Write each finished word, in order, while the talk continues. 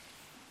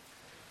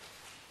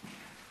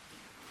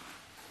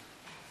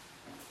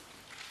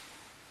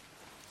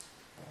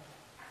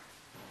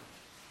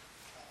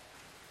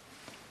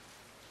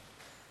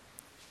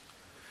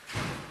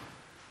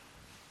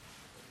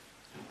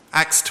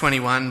Acts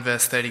 21,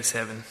 verse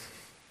 37.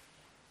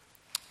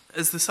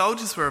 As the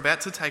soldiers were about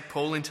to take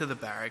Paul into the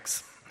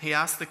barracks, he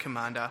asked the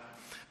commander,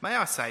 "May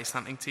I say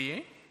something to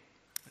you?"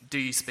 "Do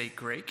you speak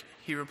Greek?"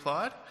 he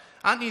replied.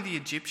 "Aren't you the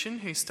Egyptian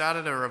who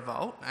started a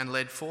revolt and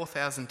led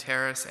 4,000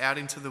 terrorists out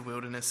into the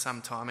wilderness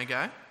some time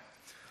ago?"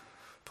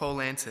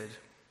 Paul answered,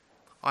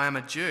 "I am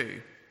a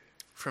Jew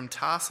from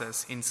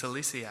Tarsus in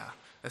Cilicia,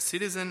 a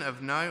citizen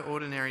of no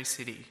ordinary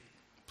city.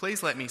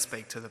 Please let me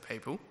speak to the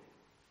people."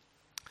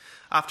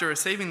 After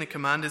receiving the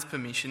commander's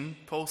permission,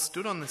 Paul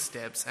stood on the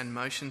steps and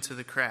motioned to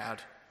the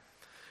crowd.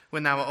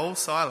 When they were all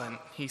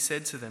silent, he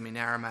said to them in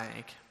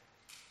Aramaic,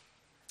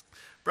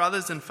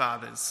 "Brothers and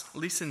fathers,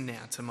 listen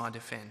now to my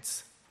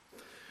defence."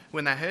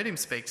 When they heard him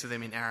speak to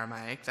them in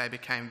Aramaic, they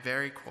became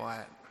very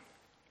quiet.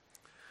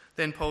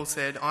 Then Paul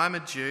said, "I am a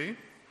Jew,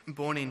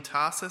 born in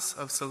Tarsus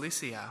of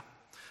Cilicia,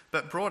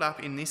 but brought up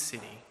in this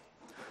city.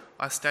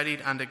 I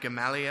studied under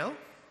Gamaliel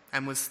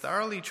and was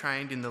thoroughly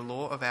trained in the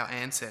law of our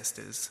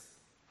ancestors.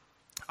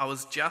 I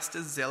was just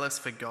as zealous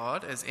for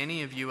God as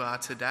any of you are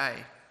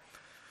today.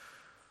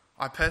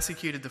 I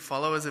persecuted the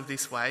followers of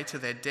this way to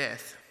their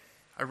death,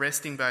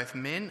 arresting both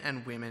men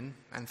and women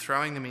and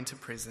throwing them into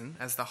prison,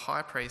 as the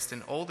high priest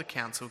and all the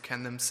council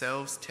can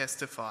themselves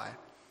testify.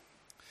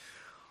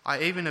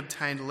 I even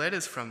obtained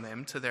letters from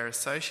them to their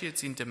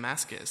associates in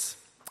Damascus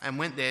and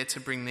went there to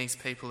bring these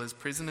people as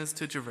prisoners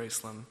to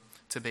Jerusalem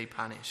to be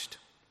punished.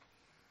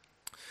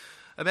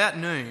 About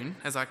noon,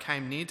 as I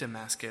came near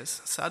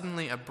Damascus,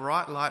 suddenly a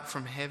bright light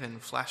from heaven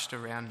flashed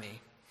around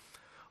me.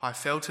 I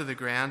fell to the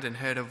ground and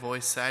heard a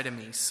voice say to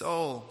me,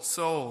 'Saul,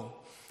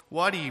 Saul,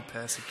 why do you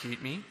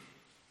persecute me?'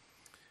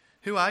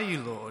 'Who are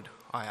you, Lord?'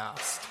 I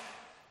asked.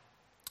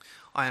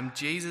 'I am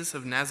Jesus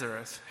of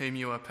Nazareth, whom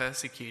you are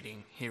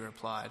persecuting,' he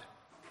replied.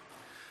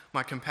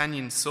 My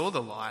companions saw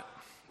the light,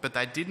 but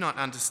they did not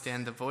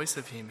understand the voice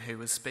of him who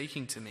was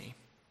speaking to me.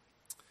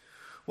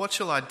 'What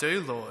shall I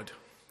do, Lord?'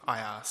 I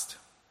asked.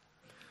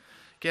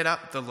 'Get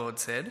up,' the Lord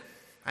said,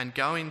 "and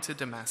go into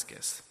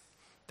Damascus.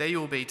 There you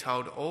will be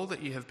told all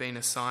that you have been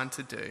assigned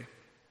to do.'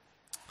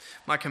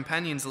 My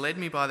companions led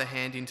me by the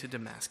hand into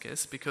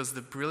Damascus because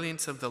the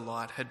brilliance of the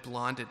light had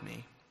blinded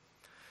me.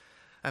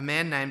 A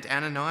man named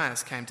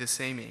Ananias came to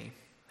see me.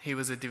 He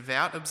was a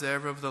devout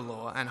observer of the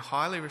law and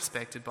highly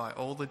respected by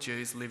all the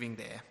Jews living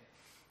there.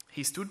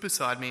 He stood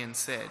beside me and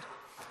said,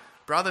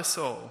 'Brother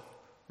Saul,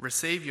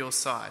 receive your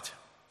sight.'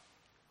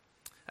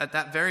 At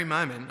that very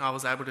moment I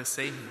was able to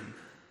see him.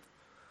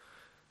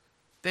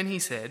 Then he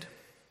said,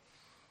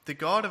 'The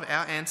God of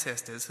our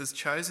ancestors has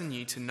chosen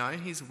you to know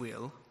his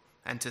will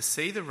and to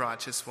see the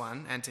righteous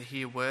one and to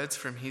hear words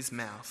from his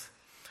mouth.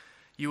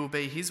 You will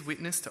be his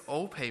witness to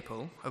all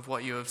people of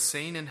what you have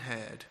seen and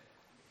heard.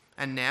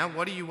 And now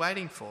what are you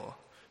waiting for?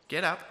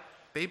 Get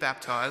up, be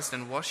baptized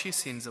and wash your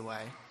sins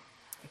away,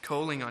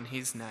 calling on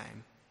his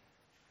name.'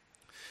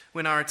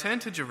 When I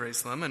returned to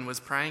Jerusalem and was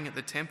praying at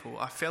the temple,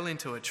 I fell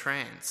into a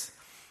trance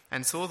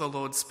and saw the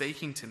Lord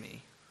speaking to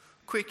me.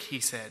 'Quick,' he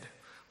said,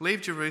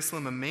 'leave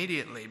Jerusalem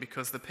immediately,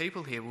 because the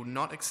people here will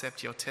not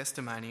accept your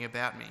testimony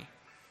about me.'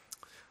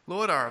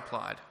 'Lord,' I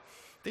replied,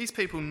 'these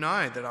people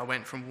know that I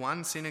went from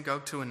one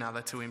synagogue to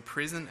another to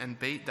imprison and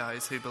beat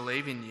those who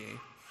believe in you.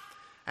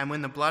 And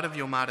when the blood of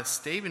your martyr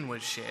Stephen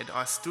was shed,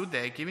 I stood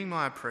there giving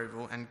my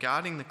approval and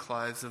guarding the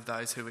clothes of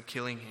those who were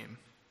killing him.'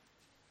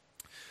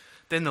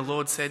 Then the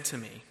Lord said to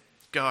me,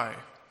 'Go,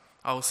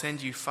 I will send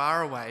you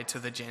far away to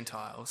the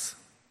Gentiles.'"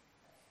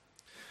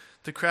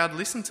 The crowd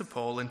listened to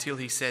Paul until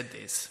he said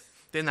this.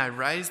 Then they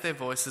raised their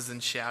voices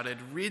and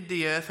shouted, "Rid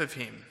the earth of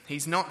him!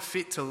 He's not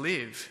fit to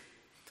live!"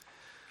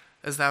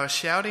 As they were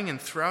shouting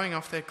and throwing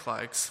off their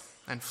cloaks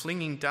and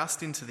flinging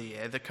dust into the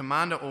air, the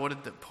commander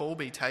ordered that Paul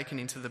be taken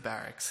into the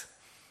barracks.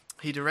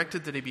 He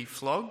directed that he be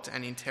flogged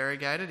and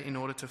interrogated in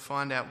order to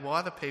find out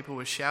why the people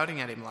were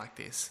shouting at him like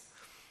this.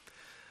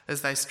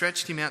 As they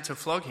stretched him out to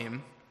flog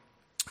him,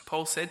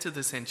 Paul said to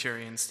the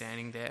centurion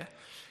standing there,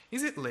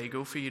 "Is it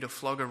legal for you to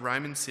flog a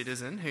Roman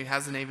citizen who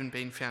hasn't even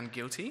been found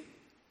guilty?"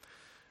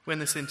 When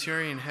the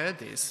centurion heard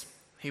this,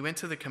 he went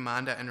to the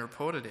commander and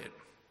reported it.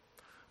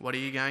 "What are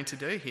you going to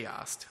do?" he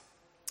asked.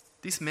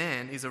 "This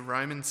man is a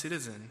Roman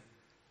citizen."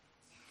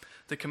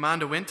 The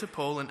commander went to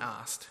Paul and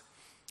asked,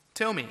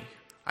 "Tell me,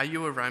 are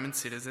you a Roman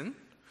citizen?"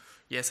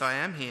 "Yes, I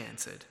am," he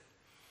answered.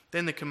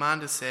 Then the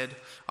commander said,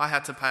 "I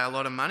had to pay a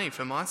lot of money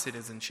for my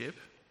citizenship."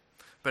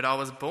 "But I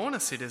was born a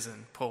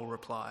citizen," Paul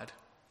replied.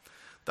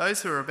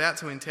 Those who were about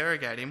to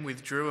interrogate him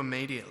withdrew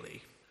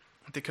immediately.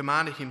 The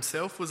commander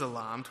himself was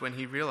alarmed when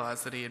he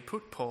realized that he had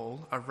put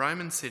Paul, a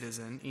Roman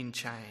citizen, in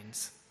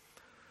chains.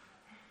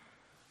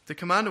 The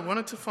commander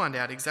wanted to find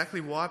out exactly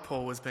why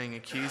Paul was being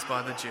accused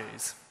by the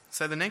Jews.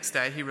 So the next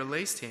day he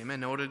released him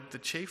and ordered the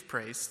chief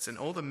priests and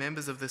all the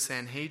members of the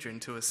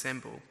Sanhedrin to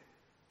assemble.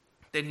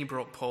 Then he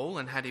brought Paul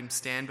and had him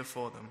stand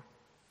before them.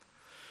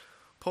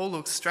 Paul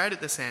looked straight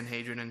at the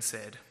Sanhedrin and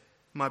said,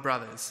 "My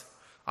brothers,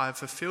 I have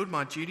fulfilled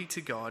my duty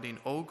to God in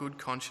all good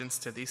conscience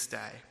to this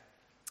day."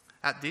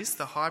 At this,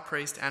 the high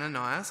priest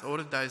Ananias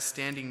ordered those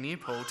standing near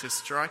Paul to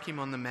strike him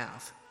on the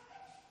mouth.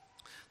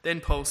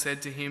 Then Paul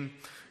said to him,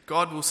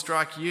 God will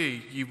strike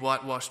you, you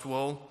whitewashed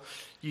wall.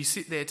 You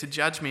sit there to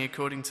judge me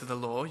according to the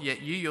law,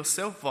 yet you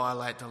yourself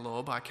violate the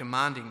law by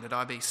commanding that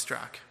I be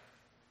struck."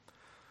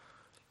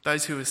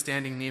 Those who were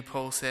standing near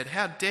Paul said,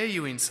 "How dare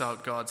you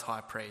insult God's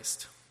high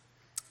priest?"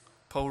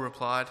 Paul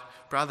replied,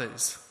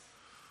 "Brothers,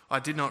 I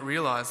did not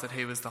realize that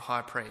he was the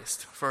high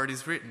priest, for it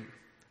is written,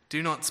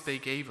 'Do not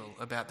speak evil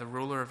about the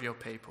ruler of your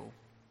people.'"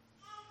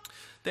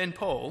 Then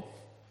Paul,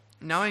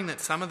 knowing that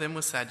some of them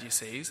were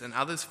Sadducees and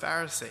others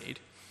Pharisees,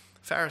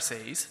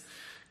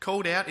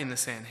 called out in the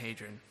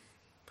Sanhedrin,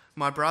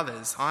 "My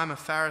brothers, I am a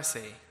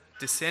Pharisee,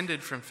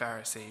 descended from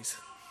Pharisees.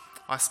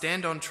 I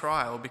stand on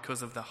trial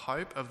because of the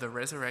hope of the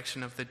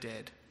resurrection of the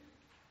dead."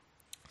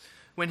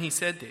 When he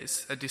said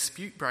this, a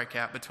dispute broke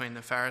out between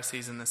the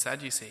Pharisees and the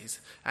Sadducees,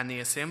 and the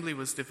assembly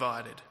was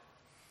divided.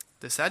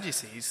 The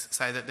Sadducees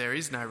say that there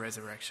is no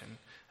resurrection,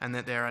 and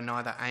that there are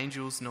neither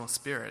angels nor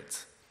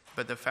spirits,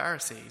 but the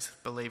Pharisees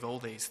believe all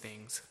these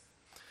things.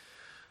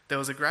 There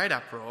was a great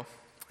uproar,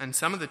 and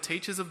some of the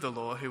teachers of the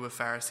law who were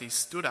Pharisees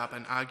stood up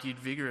and argued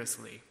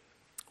vigorously.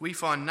 "We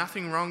find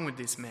nothing wrong with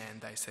this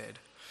man," they said.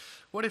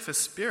 "What if a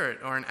spirit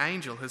or an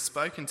angel has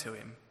spoken to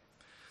him?"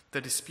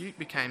 The dispute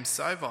became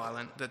so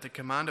violent that the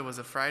commander was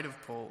afraid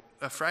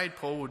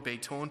Paul would be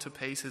torn to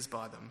pieces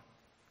by them.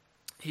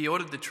 He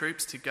ordered the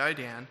troops to go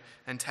down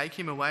and take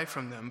him away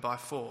from them by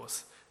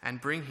force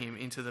and bring him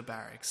into the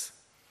barracks.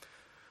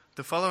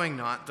 The following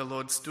night the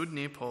Lord stood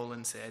near Paul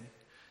and said,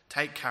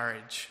 "Take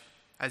courage.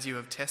 As you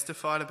have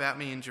testified about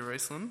me in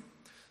Jerusalem,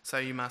 so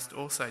you must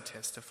also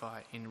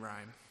testify in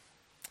Rome."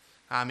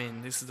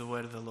 Amen. This is the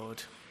word of the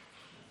Lord.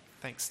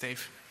 Thanks,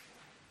 Steve.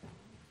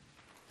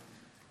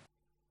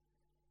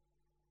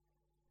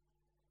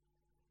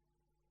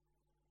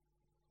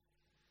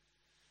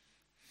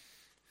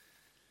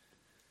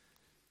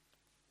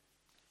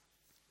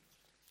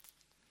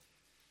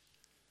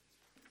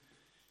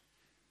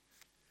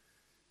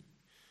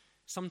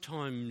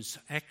 Sometimes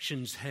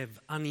actions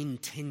have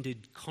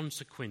unintended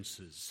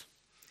consequences.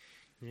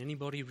 Can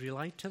anybody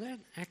relate to that?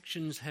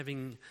 Actions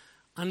having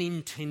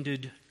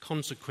unintended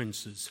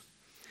consequences.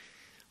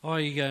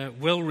 I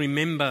well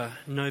remember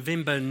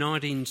November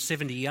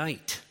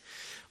 1978.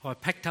 I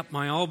packed up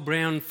my old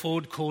brown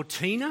Ford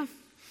Cortina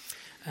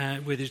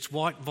with its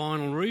white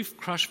vinyl roof,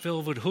 crushed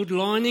velvet hood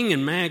lining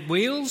and mag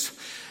wheels,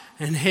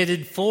 and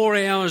headed 4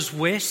 hours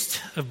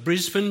west of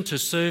Brisbane to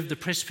serve the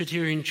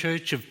Presbyterian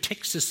Church of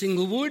Texas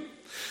Inglewood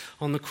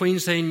on the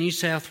Queensland-New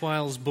South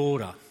Wales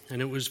border.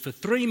 And it was for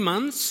 3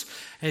 months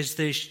as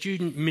their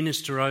student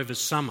minister over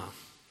summer.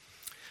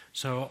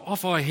 So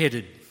off I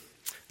headed.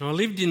 And I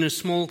lived in a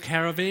small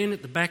caravan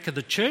at the back of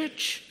the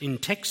church in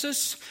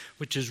Texas,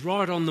 which is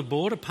right on the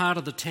border. Part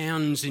of the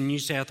town's in New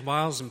South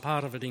Wales and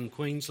part of it in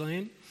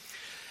Queensland.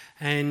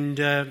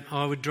 And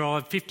I would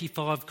drive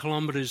 55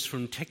 kilometres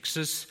from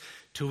Texas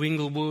to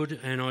Inglewood,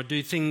 and I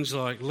do things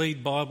like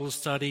lead Bible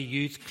study,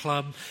 youth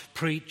club,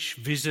 preach,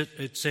 visit,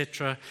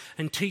 etc.,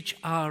 and teach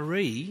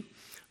RE,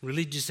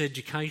 religious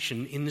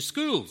education, in the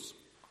schools.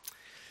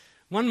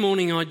 One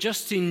morning I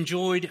just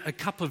enjoyed a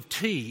cup of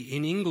tea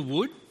in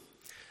Inglewood,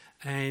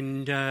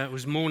 and it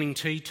was morning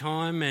tea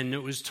time, and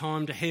it was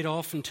time to head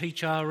off and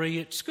teach RE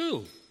at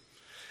school.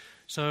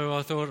 So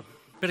I thought,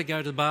 better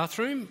go to the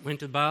bathroom. Went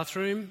to the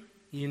bathroom.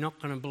 You're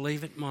not going to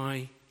believe it,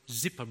 my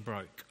zipper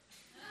broke.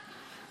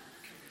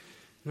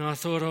 And I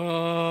thought,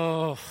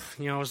 I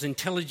was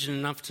intelligent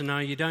enough to know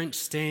you don't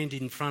stand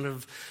in front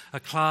of a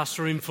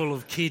classroom full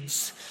of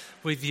kids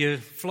with your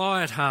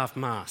fly at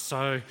half-mast.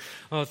 So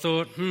I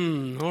thought,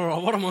 all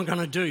right, what am I going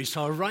to do?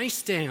 So I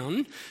raced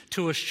down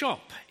to a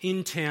shop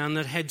in town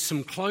that had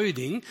some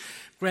clothing,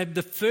 grabbed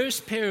the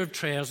first pair of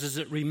trousers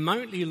that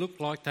remotely looked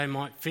like they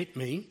might fit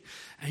me,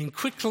 and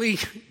quickly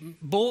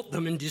bought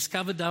them and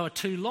discovered they were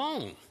too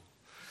long.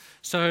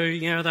 So,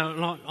 they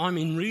were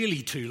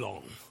really too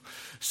long.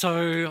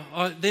 So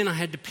then I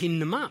had to pin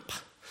them up.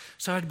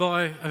 So I'd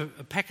buy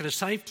a packet of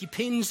safety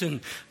pins and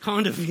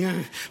kind of,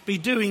 be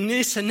doing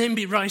this and then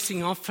be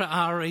racing off for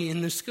RE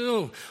in the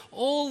school.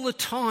 All the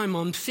time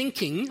I'm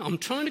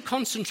trying to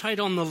concentrate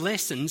on the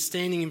lesson,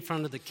 standing in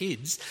front of the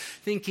kids,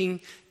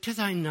 thinking, do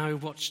they know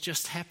what's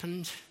just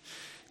happened?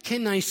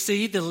 Can they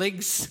see the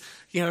legs,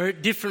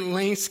 at different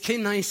lengths?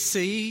 Can they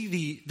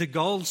see the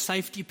gold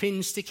safety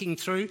pin sticking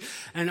through?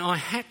 And I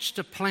hatched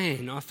a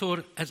plan. I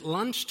thought at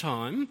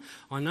lunchtime,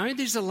 I know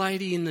there's a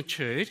lady in the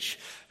church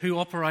who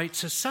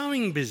operates a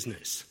sewing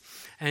business,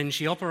 and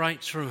she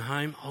operates from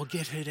home. I'll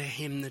get her to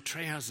hem the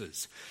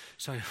trousers.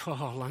 So,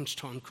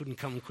 lunchtime couldn't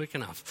come quick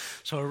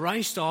enough. So I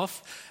raced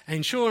off,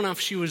 and sure enough,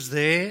 she was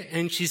there,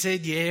 and she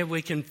said, "Yeah,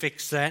 we can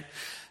fix that."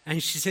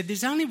 And she said,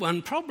 "There's only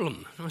one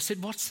problem." And I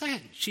said, "What's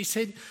that?" She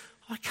said,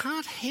 "I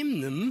can't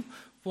hem them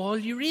while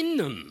you're in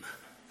them."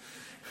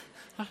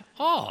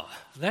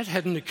 That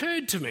hadn't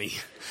occurred to me.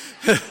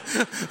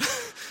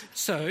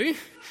 So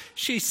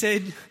she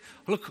said,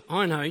 "Look,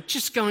 I know,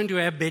 just go into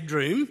our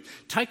bedroom,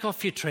 take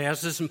off your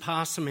trousers and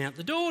pass them out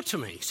the door to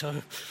me."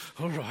 So,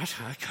 all right,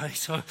 okay.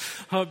 So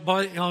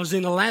I was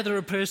in a lather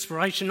of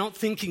perspiration, not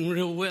thinking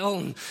real well,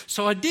 and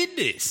so I did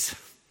this.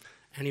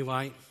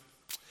 Anyway,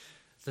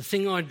 the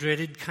thing I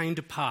dreaded came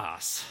to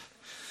pass.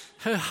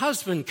 Her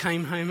husband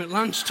came home at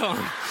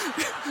lunchtime.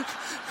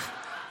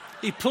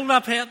 He pulled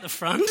up out the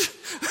front.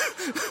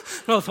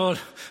 And I thought,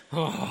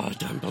 I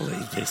don't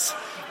believe this.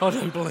 I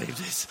don't believe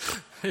this.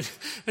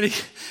 And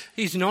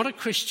he's not a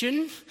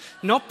Christian,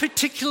 not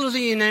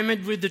particularly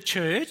enamoured with the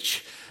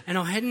church, and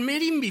I hadn't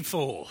met him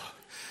before.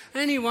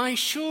 Anyway,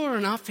 sure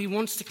enough, he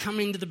wants to come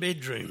into the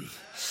bedroom.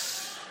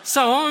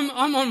 So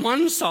I'm on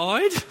one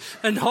side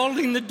and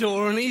holding the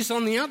door, and he's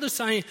on the other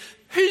saying,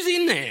 "Who's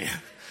in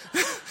there?"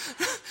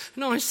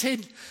 And I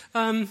said,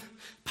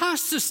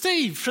 "Pastor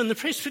Steve from the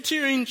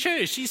Presbyterian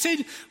Church." He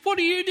said, "What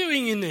are you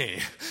doing in there?"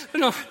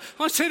 And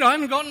I said, "I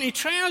haven't got any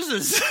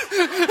trousers."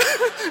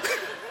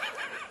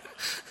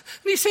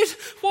 And he said,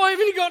 "Why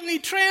haven't you got any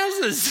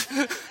trousers?"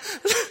 And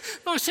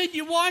I said,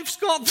 "Your wife's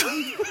got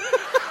them."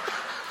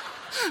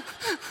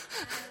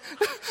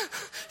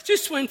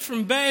 Just went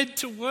from bad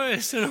to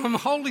worse, and I'm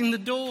holding the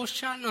door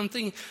shut and I'm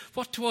thinking,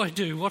 what do I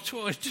do? What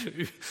do I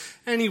do?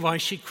 Anyway,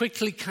 she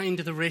quickly came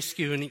to the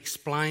rescue and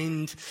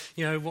explained,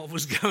 what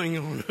was going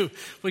on.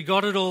 We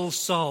got it all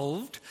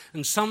solved,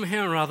 and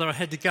somehow or other I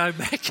had to go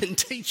back and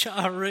teach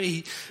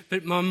RE,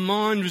 but my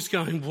mind was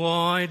going,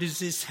 why does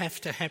this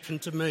have to happen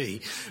to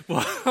me?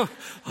 Well,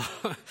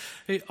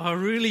 I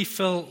really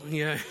felt,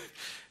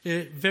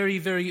 very,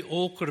 very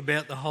awkward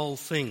about the whole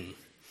thing.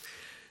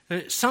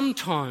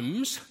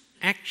 Sometimes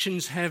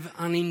actions have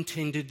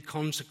unintended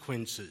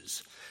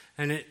consequences,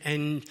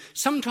 and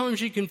sometimes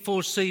you can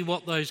foresee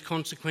what those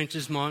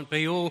consequences might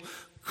be, or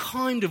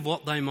kind of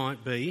what they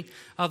might be.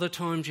 Other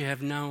times you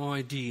have no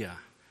idea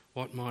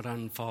what might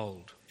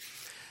unfold.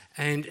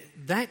 And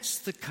that's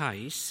the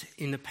case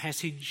in the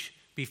passage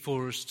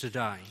before us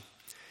today.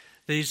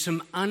 There's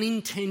some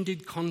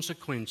unintended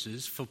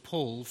consequences for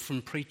Paul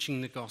from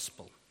preaching the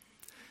gospel.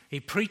 He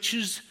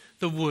preaches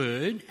the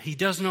word. He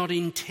does not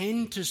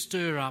intend to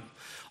stir up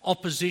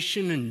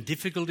opposition and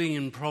difficulty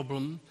and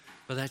problem,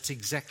 but that's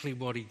exactly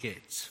what he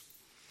gets.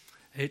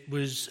 It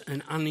was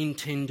an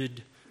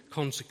unintended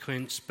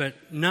consequence,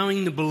 but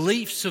knowing the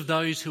beliefs of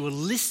those who are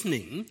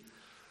listening,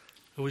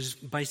 it was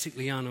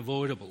basically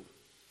unavoidable.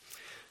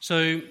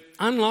 So,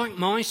 unlike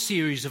my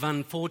series of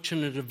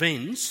unfortunate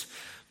events,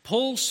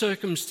 Paul's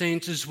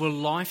circumstances were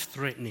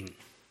life-threatening.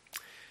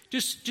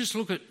 Just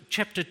look at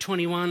chapter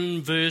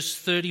 21, verse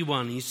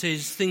 31. He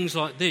says things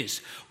like this: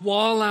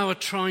 "While they were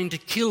trying to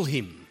kill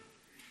him,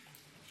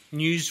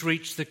 news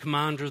reached the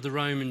commander of the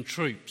Roman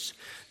troops."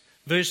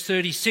 Verse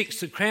 36,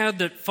 the crowd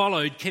that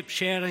followed kept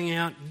shouting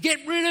out,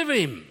 "Get rid of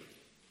him!"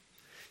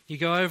 You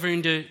go over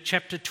into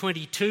chapter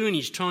 22 and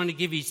he's trying to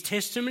give his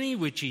testimony,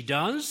 which he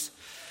does.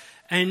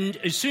 And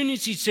as soon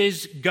as he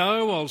says,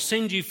 "Go, I'll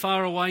send you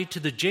far away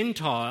to the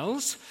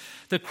Gentiles,"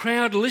 the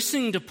crowd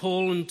listening to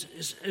Paul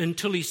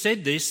until he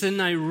said this, then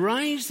they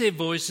raised their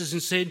voices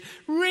and said,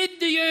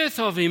 "Rid the earth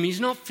of him, he's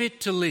not fit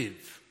to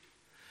live."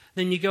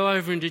 Then you go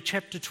over into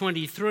chapter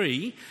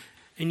 23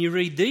 and you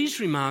read these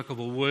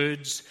remarkable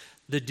words: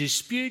 "The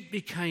dispute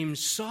became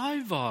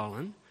so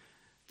violent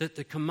that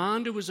the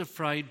commander was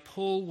afraid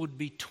Paul would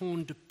be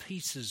torn to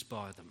pieces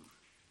by them."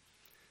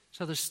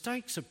 So the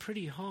stakes are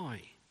pretty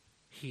high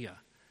here.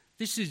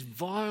 This is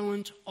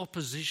violent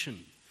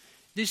opposition.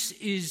 This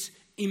is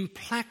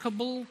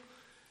implacable,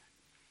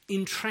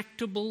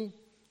 intractable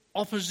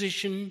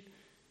opposition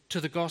to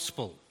the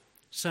gospel,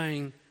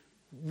 saying,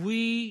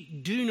 "We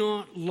do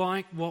not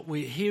like what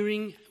we're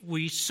hearing.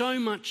 We so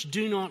much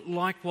do not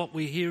like what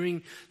we're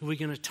hearing that we're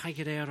going to take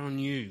it out on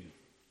you."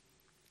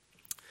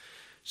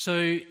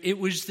 So it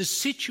was the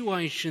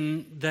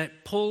situation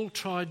that Paul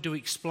tried to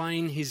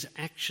explain his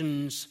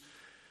actions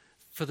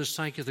for the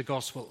sake of the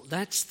gospel.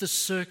 That's the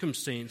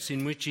circumstance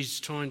in which he's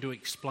trying to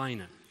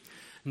explain it.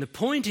 And the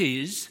point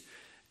is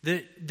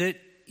that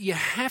you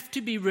have to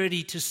be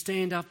ready to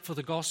stand up for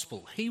the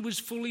gospel. He was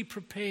fully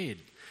prepared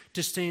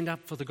to stand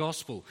up for the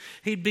gospel.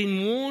 He'd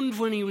been warned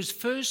when he was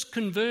first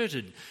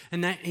converted,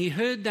 and that he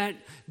heard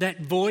that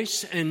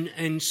voice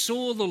and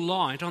saw the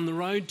light on the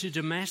road to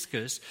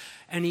Damascus,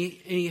 and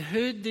he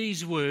heard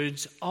these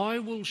words, "I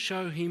will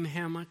show him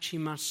how much he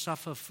must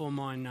suffer for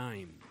my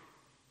name."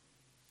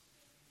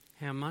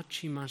 How much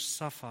he must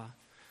suffer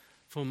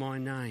for my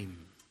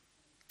name.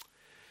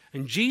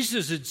 And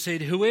Jesus had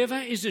said, "Whoever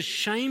is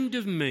ashamed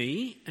of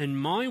me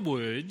and my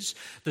words,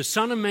 the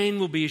Son of Man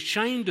will be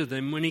ashamed of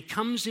them when he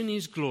comes in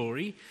his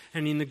glory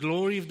and in the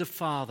glory of the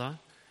Father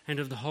and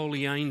of the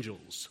holy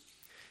angels."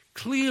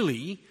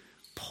 Clearly,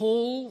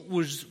 Paul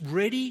was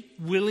ready,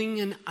 willing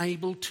and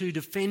able to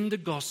defend the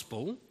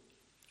gospel.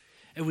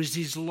 It was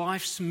his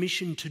life's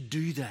mission to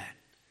do that,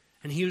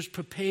 and he was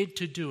prepared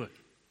to do it.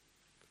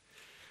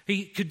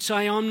 He could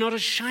say, "I'm not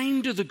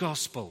ashamed of the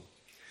gospel,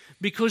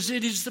 because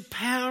it is the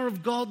power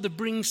of God that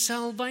brings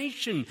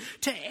salvation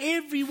to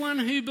everyone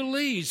who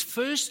believes,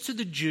 first to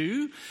the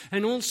Jew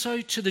and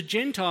also to the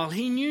Gentile."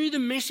 He knew the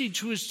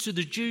message was to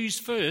the Jews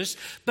first,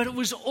 but it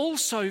was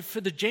also for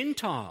the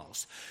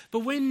Gentiles. But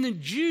when the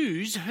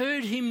Jews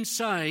heard him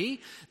say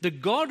that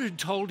God had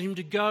told him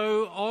to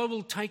go, "I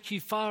will take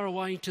you far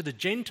away to the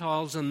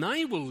Gentiles and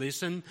they will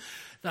listen,"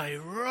 they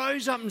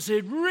rose up and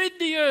said, "Rid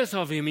the earth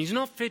of him, he's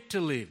not fit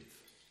to live."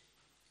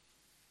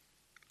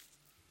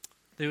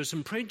 There was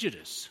some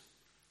prejudice.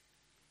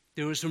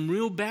 There were some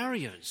real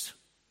barriers.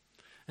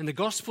 And the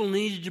gospel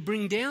needed to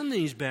bring down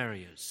these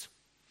barriers.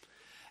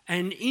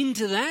 And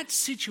into that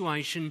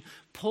situation,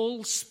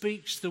 Paul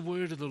speaks the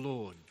word of the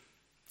Lord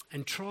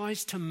and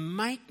tries to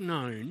make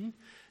known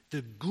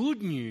the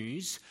good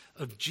news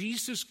of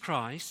Jesus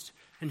Christ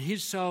and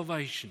his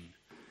salvation,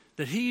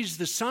 that he is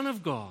the Son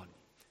of God,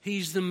 he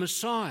is the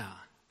Messiah.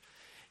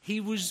 He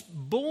was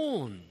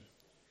born,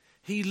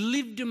 he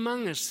lived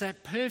among us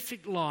that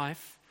perfect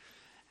life,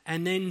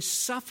 and then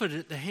suffered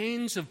at the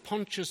hands of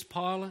Pontius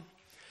Pilate,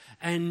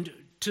 and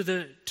to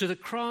the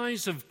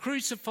cries of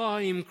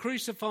crucify him,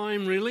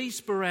 release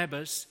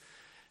Barabbas,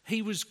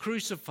 he was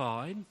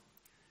crucified,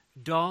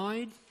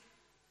 died,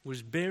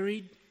 was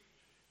buried,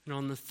 and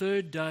on the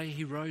third day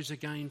he rose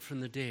again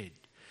from the dead.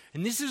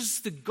 And this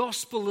is the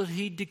gospel that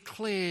he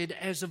declared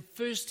as of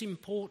first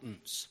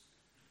importance.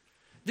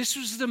 This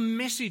was the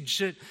message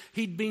that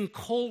he'd been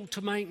called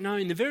to make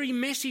known. The very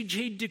message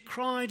he'd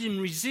decried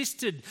and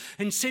resisted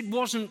and said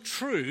wasn't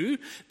true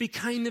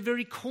became the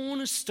very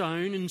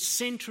cornerstone and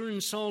centre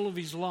and soul of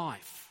his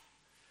life.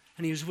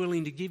 And he was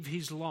willing to give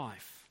his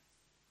life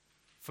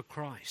for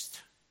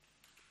Christ.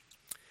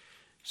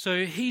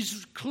 So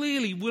he's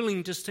clearly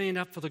willing to stand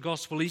up for the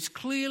gospel. He's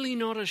clearly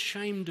not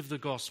ashamed of the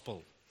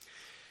gospel.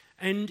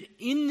 And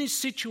in this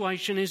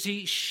situation, as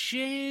he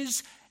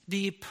shares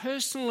the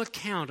personal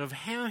account of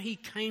how he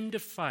came to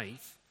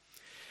faith,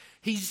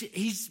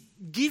 he's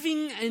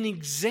giving an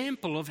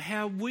example of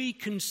how we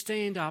can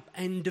stand up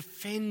and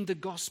defend the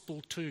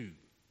gospel too.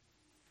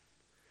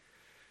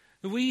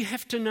 We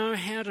have to know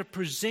how to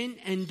present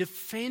and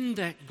defend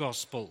that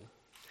gospel,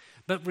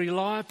 but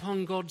rely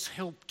upon God's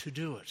help to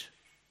do it.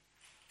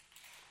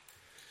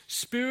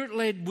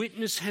 Spirit-led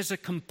witness has a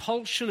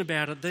compulsion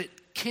about it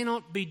that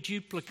cannot be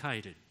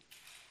duplicated.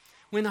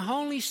 When the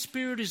Holy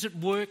Spirit is at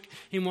work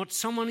in what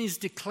someone is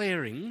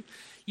declaring,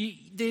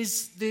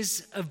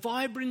 there's a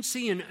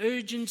vibrancy and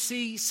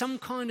urgency, some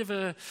kind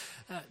of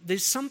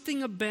there's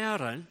something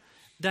about it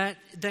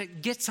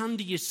that gets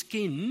under your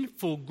skin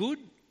for good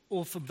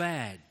or for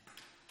bad.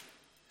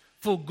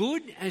 For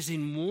good, as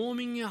in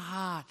warming your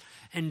heart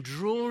and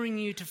drawing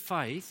you to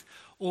faith,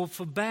 or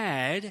for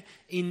bad,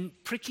 in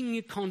pricking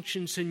your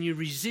conscience and you're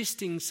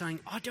resisting,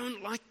 saying, "I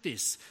don't like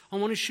this, I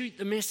want to shoot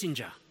the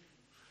messenger.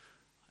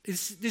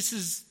 This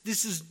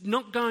is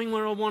not going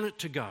where I want it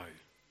to go."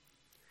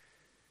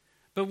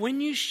 But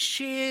when you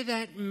share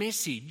that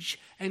message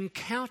and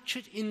couch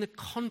it in the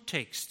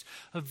context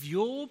of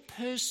your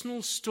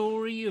personal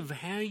story of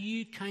how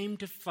you came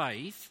to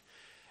faith,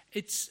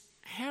 it's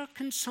how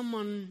can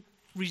someone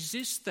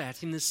resist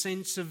that in the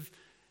sense of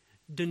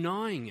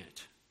denying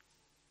it?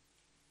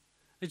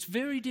 It's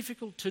very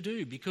difficult to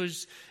do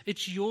because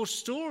it's your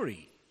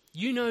story.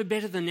 You know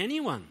better than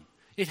anyone.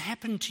 It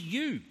happened to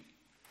you.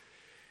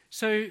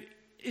 So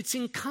it's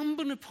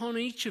incumbent upon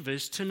each of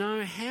us to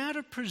know how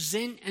to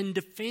present and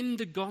defend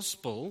the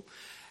gospel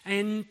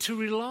and to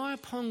rely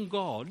upon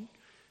God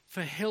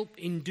for help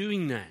in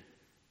doing that.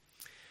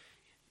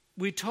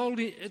 We're told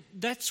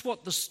that's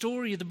what the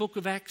story of the book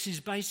of Acts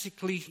is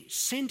basically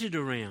centred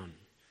around.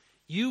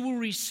 You will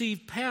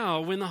receive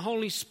power when the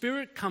Holy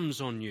Spirit comes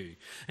on you,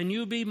 and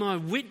you'll be my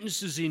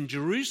witnesses in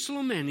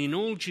Jerusalem and in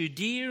all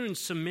Judea and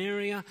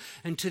Samaria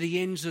and to the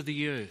ends of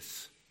the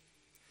earth.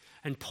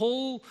 And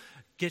Paul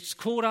gets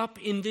caught up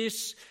in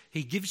this.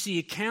 He gives the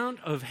account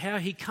of how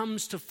he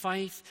comes to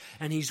faith,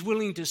 and he's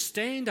willing to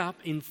stand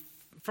up in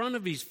front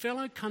of his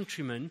fellow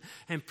countrymen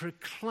and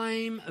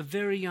proclaim a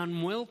very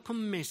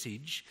unwelcome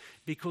message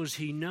because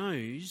he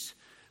knows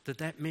that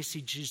that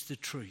message is the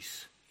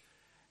truth.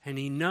 And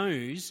he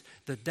knows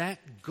that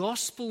that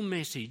gospel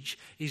message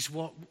is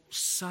what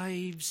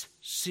saves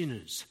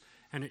sinners.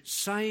 And it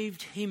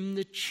saved him,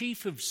 the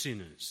chief of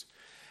sinners.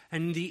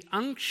 And the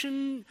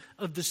unction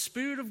of the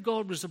Spirit of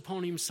God was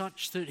upon him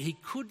such that he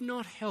could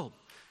not help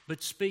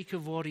but speak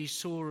of what he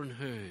saw and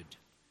heard.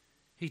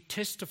 He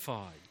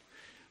testified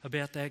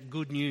about that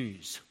good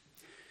news.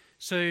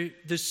 So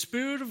the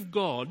Spirit of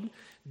God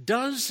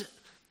does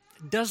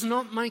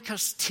not make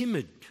us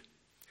timid,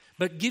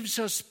 but gives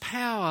us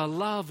power,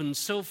 love and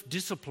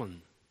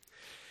self-discipline.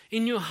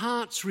 In your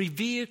hearts,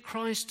 revere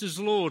Christ as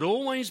Lord.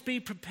 Always be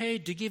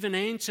prepared to give an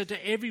answer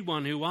to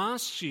everyone who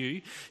asks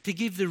you to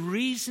give the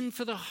reason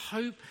for the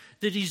hope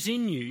that is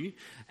in you,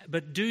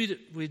 but do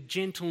it with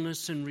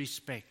gentleness and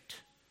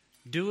respect.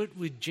 Do it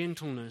with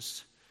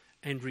gentleness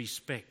and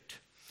respect.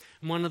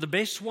 And one of the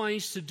best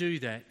ways to do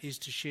that is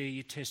to share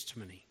your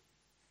testimony.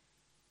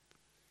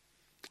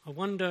 I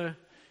wonder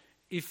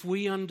if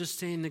we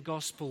understand the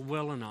gospel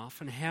well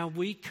enough and how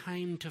we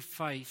came to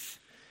faith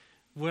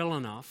well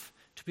enough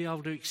to be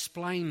able to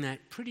explain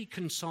that pretty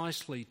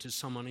concisely to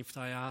someone if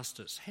they asked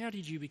us, "How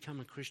did you become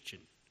a Christian?"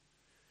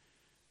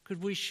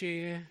 Could we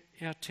share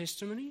our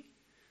testimony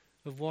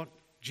of what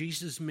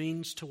Jesus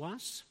means to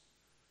us?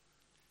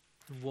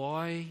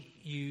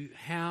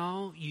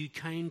 How you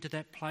came to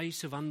that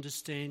place of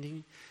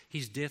understanding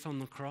his death on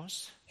the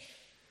cross?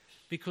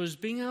 because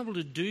being able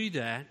to do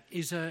that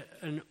is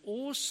an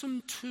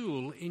awesome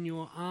tool in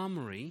your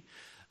armoury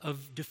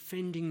of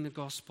defending the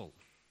gospel,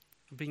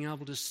 being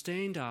able to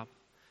stand up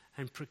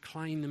and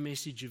proclaim the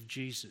message of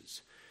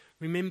Jesus.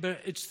 Remember,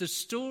 it's the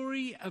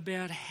story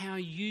about how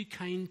you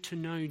came to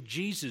know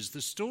Jesus.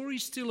 The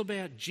story's still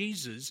about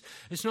Jesus.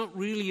 It's not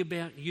really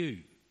about you.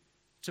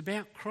 It's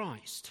about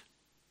Christ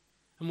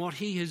and what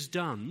he has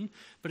done,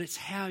 but it's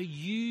how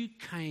you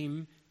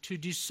came to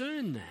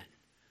discern that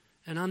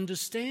and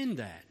understand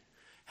that,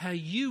 how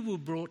you were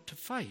brought to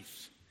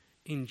faith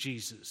in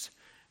Jesus,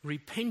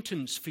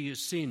 repentance for your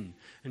sin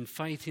and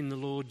faith in the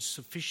Lord's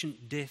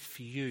sufficient death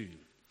for you.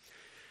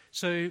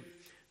 So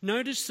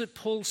notice that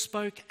Paul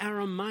spoke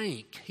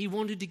Aramaic. He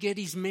wanted to get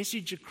his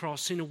message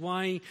across in a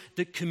way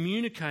that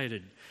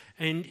communicated.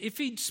 And if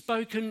he'd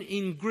spoken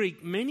in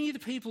Greek, many of the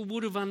people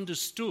would have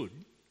understood,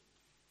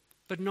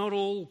 but not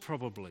all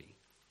probably.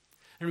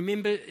 And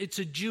remember, it's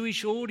a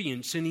Jewish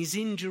audience and he's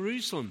in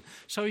Jerusalem.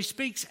 So he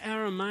speaks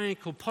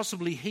Aramaic or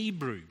possibly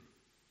Hebrew.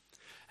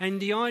 And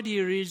the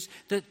idea is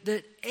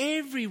that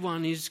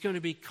everyone is going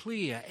to be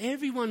clear.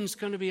 Everyone's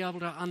going to be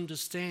able to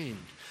understand.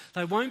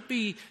 They won't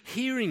be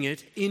hearing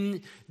it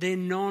in their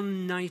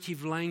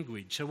non-native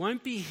language. They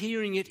won't be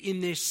hearing it in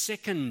their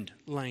second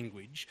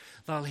language.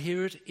 They'll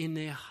hear it in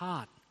their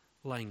heart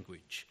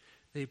language,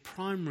 their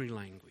primary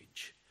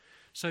language.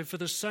 So for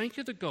the sake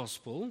of the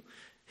gospel,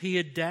 he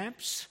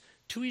adapts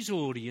to his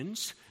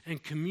audience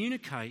and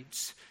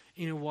communicates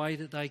in a way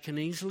that they can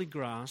easily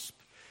grasp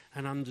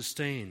and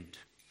understand.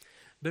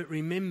 But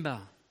remember,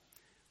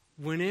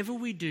 whenever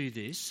we do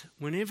this,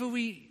 whenever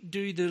we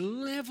do the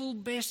level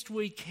best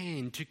we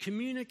can to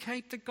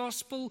communicate the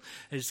gospel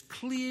as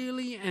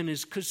clearly and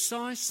as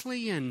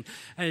concisely and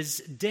as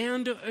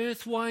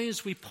down-to-earth way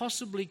as we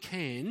possibly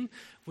can,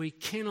 we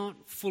cannot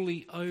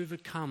fully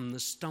overcome the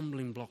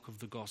stumbling block of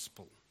the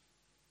gospel.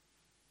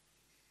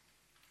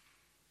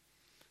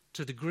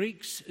 To the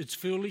Greeks, it's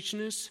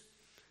foolishness.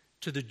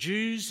 To the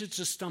Jews, it's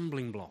a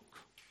stumbling block.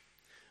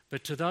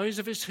 But to those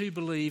of us who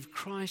believe,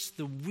 Christ,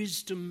 the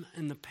wisdom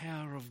and the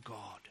power of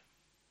God.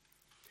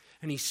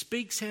 And he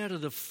speaks out of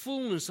the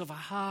fullness of a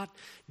heart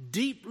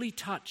deeply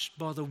touched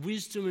by the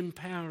wisdom and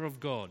power of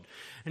God.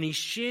 And he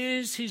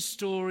shares his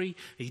story.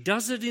 He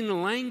does it in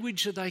a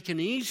language that they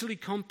can easily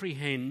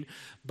comprehend,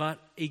 but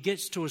he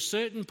gets to a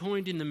certain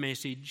point in the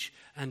message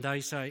and they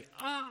say,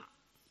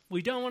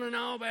 we don't want to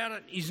know about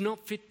it. He's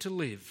not fit to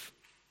live.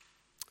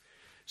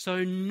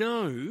 So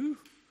know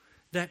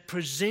that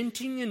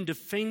presenting and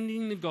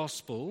defending the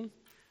gospel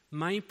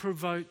may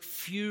provoke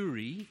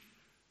fury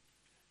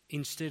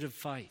instead of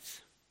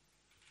faith.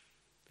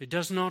 It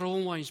does not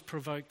always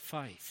provoke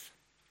faith.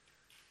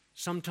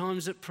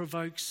 Sometimes it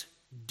provokes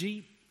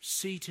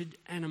deep-seated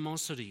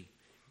animosity,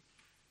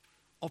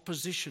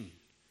 opposition,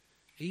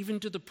 even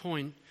to the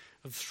point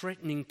of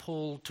threatening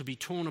Paul to be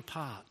torn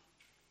apart.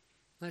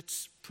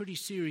 That's pretty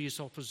serious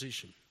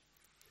opposition.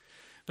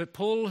 But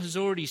Paul has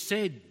already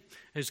said,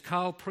 as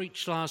Carl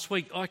preached last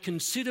week, I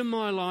consider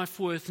my life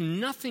worth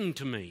nothing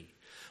to me.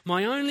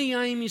 My only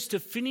aim is to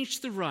finish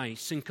the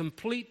race and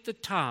complete the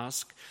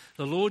task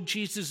the Lord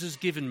Jesus has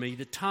given me,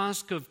 the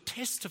task of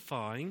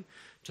testifying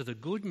to the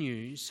good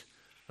news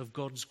of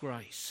God's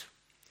grace.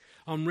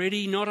 I'm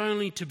ready not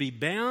only to be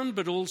bound,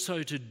 but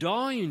also to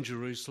die in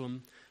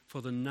Jerusalem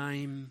for the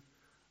name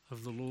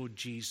of the Lord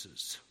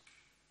Jesus.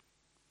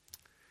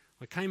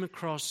 I came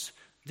across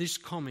this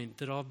comment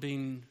that I've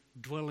been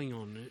dwelling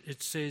on.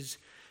 It says,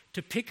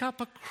 to pick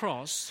up a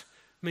cross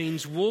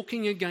means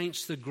walking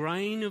against the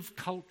grain of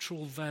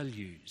cultural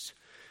values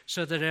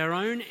so that our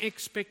own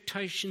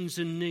expectations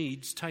and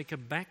needs take a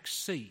back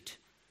seat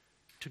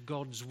to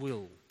God's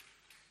will.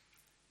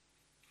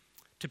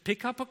 To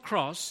pick up a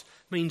cross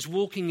means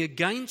walking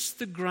against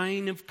the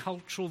grain of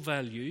cultural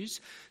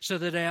values so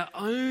that our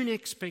own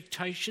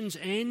expectations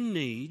and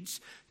needs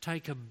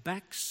take a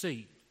back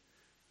seat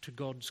to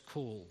God's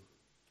call.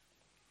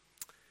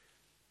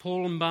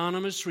 Paul and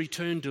Barnabas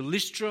returned to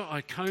Lystra,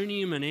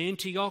 Iconium and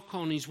Antioch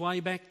on his way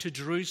back to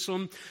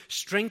Jerusalem,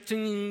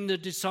 strengthening the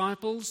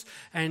disciples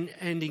and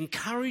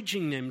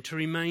encouraging them to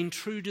remain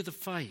true to the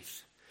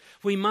faith.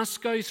 We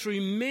must go through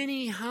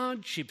many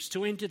hardships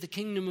to enter the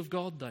kingdom of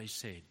God, they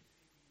said.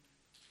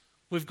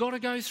 We've got to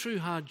go through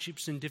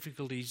hardships and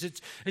difficulties.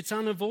 It's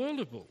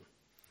unavoidable.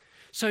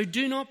 So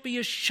do not be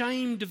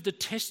ashamed of the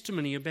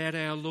testimony about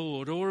our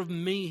Lord or of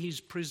me,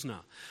 his prisoner.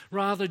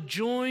 Rather,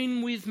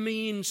 join with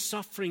me in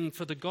suffering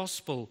for the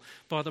gospel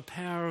by the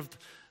power of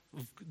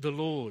the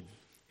Lord,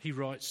 he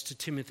writes to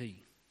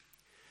Timothy.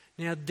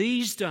 Now,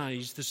 these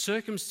days, the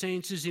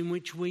circumstances in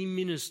which we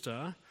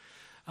minister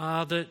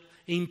are that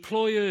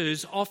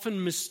employers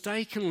often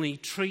mistakenly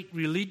treat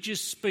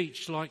religious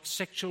speech like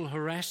sexual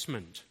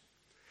harassment.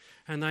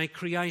 And they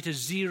create a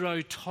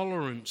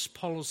zero-tolerance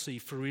policy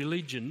for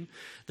religion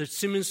that's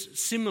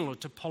similar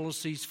to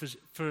policies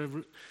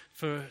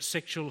for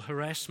sexual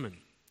harassment.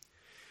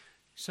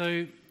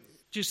 So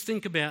just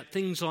think about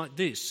things like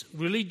this.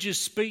 Religious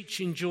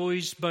speech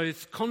enjoys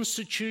both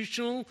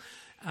constitutional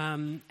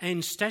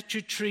and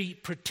statutory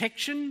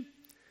protection,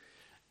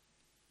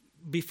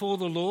 before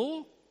the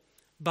law,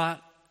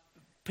 but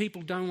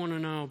people don't want to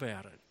know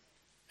about it.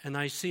 And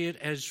they see it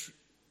as,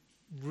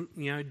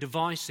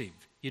 divisive.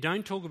 You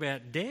don't talk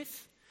about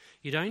death,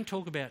 you don't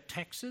talk about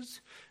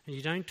taxes, and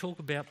you don't talk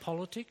about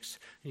politics,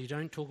 and you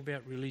don't talk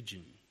about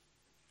religion,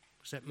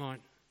 because that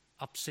might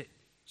upset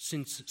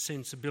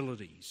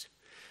sensibilities.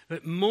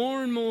 But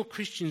more and more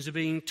Christians are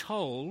being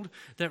told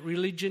that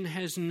religion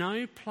has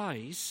no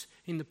place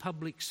in the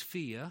public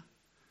sphere,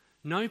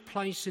 no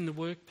place in the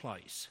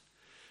workplace.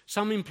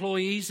 Some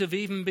employees have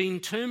even been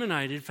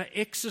terminated for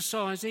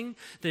exercising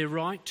their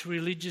right to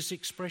religious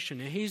expression.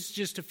 Now, here's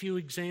just a few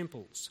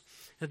examples.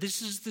 Now,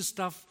 this is the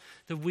stuff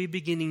that we're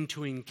beginning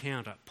to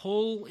encounter.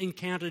 Paul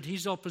encountered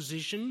his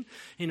opposition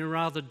in a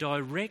rather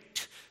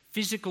direct,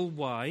 physical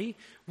way.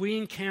 We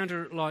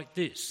encounter it like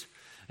this.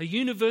 A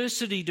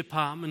university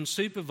department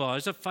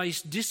supervisor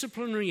faced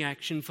disciplinary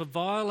action for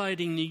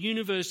violating the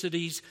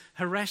university's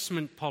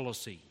harassment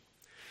policy.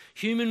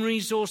 Human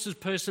resources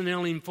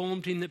personnel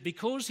informed him that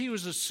because he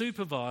was a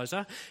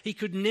supervisor, he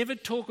could never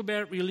talk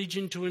about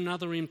religion to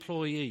another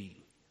employee.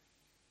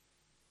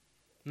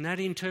 And that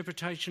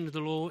interpretation of the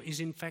law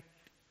is in fact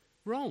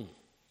wrong.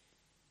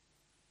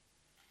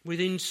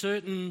 Within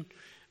certain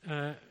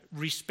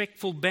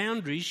respectful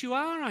boundaries, you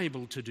are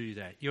able to do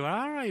that. You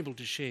are able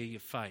to share your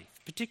faith,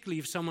 particularly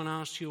if someone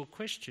asks you a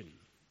question.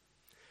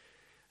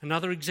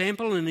 Another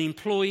example, an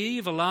employee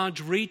of a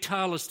large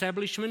retail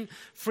establishment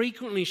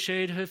frequently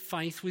shared her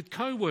faith with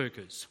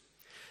co-workers.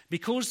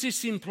 Because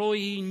this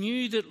employee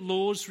knew that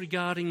laws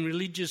regarding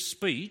religious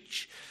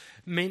speech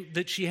meant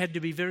that she had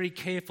to be very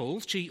careful,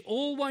 she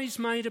always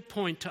made a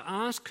point to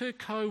ask her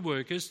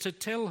co-workers to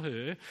tell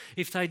her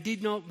if they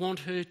did not want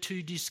her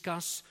to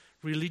discuss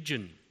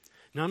religion.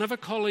 None of her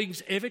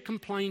colleagues ever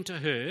complained to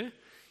her,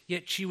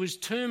 yet she was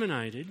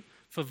terminated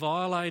for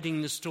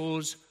violating the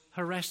store's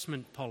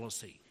harassment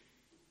policy.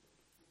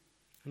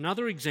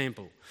 Another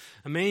example,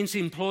 a man's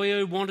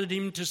employer wanted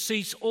him to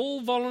cease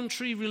all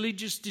voluntary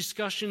religious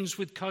discussions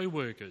with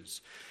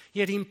co-workers,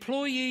 yet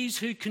employees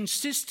who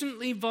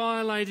consistently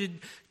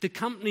violated the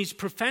company's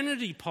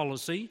profanity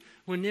policy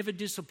were never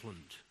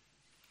disciplined.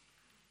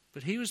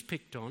 But he was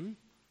picked on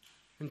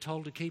and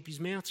told to keep his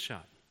mouth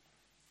shut.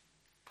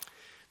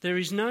 There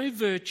is no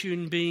virtue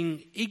in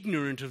being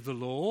ignorant of the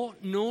law,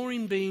 nor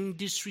in being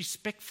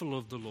disrespectful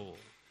of the law.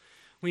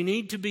 We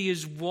need to be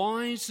as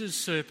wise as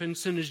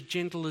serpents and as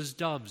gentle as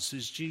doves,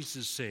 as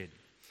Jesus said.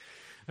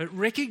 But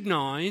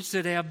recognise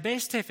that our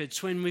best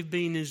efforts, when we've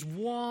been as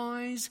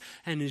wise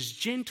and as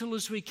gentle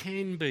as we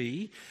can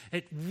be,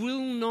 it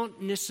will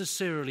not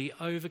necessarily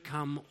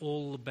overcome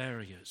all the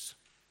barriers.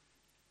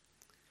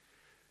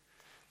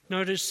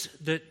 Notice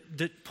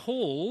that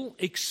Paul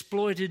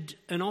exploited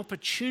an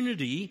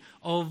opportunity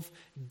of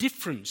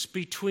difference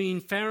between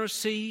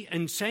Pharisee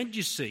and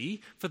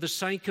Sadducee for the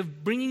sake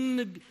of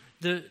bringing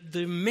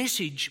the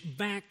message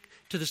back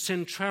to the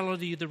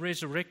centrality of the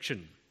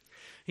resurrection.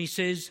 He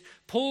says,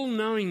 Paul,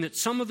 knowing that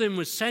some of them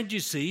were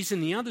Sadducees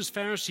and the others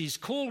Pharisees,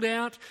 called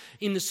out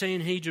in the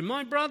Sanhedrin,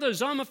 "My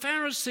brothers, I'm a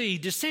Pharisee,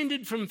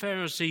 descended from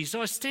Pharisees.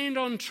 I stand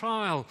on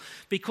trial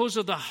because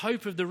of the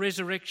hope of the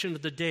resurrection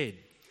of the dead."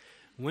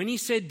 When he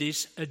said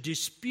this, a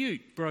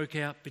dispute broke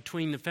out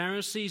between the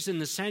Pharisees and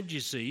the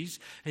Sadducees,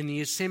 and the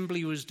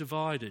assembly was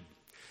divided.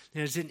 Now,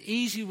 there's an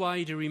easy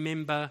way to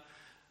remember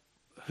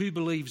who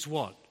believes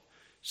what.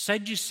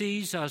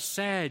 Sadducees are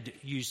sad,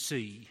 you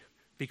see,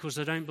 because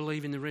they don't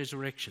believe in the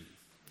resurrection.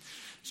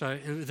 So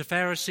the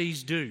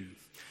Pharisees do.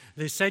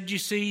 The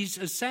Sadducees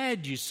are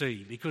sad, you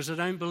see, because they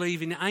don't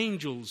believe in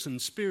angels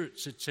and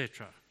spirits,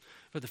 etc.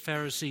 But the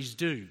Pharisees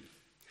do.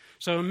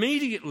 So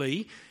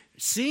immediately,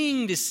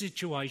 seeing this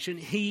situation,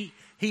 he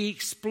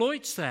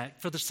exploits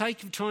that for the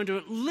sake of trying to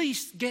at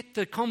least get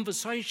the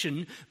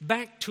conversation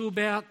back to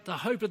about the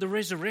hope of the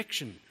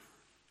resurrection.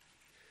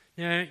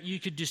 Now, you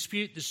could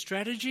dispute the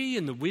strategy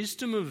and the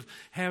wisdom of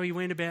how he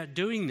went about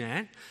doing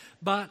that,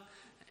 but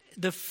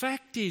the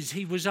fact is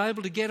he was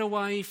able to get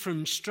away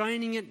from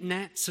straining at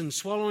gnats and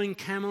swallowing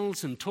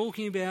camels and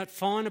talking about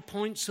finer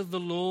points of the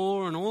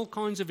law and all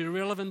kinds of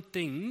irrelevant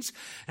things,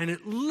 and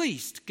at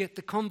least get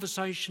the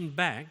conversation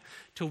back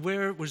to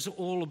where it was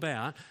all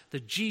about,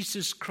 that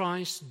Jesus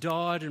Christ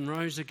died and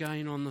rose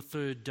again on the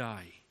third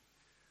day.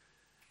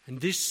 And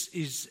this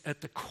is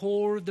at the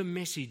core of the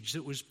message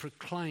that was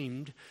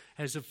proclaimed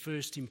as of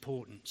first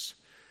importance.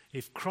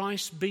 If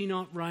Christ be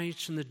not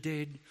raised from the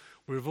dead,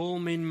 we're of all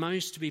men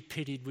most to be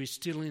pitied, we're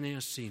still in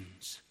our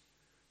sins.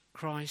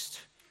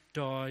 Christ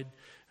died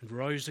and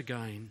rose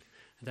again,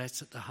 and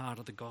that's at the heart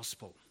of the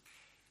gospel.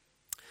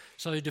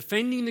 So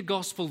defending the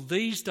gospel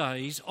these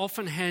days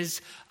often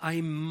has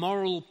a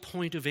moral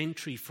point of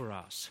entry for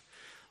us.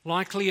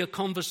 Likely a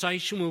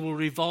conversation will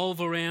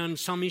revolve around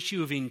some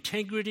issue of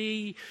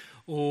integrity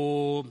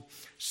or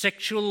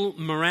sexual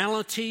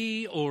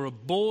morality or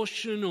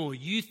abortion or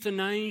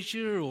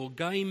euthanasia or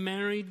gay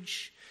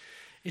marriage.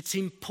 It's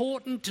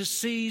important to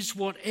seize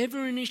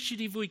whatever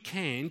initiative we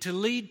can to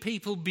lead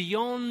people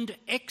beyond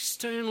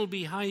external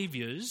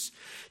behaviours,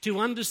 to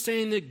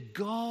understand that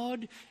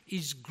God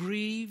is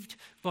grieved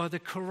by the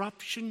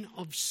corruption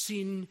of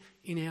sin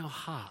in our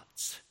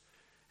hearts.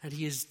 And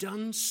he has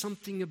done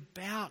something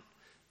about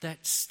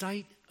that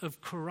state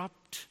of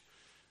corrupt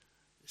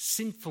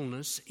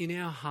sinfulness in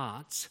our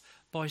hearts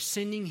by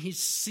sending his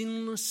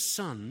sinless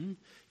Son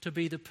to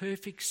be the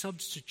perfect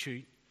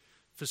substitute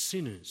for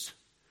sinners.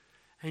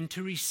 And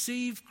to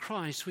receive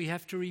Christ, we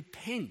have to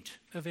repent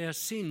of our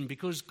sin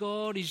because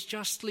God is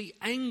justly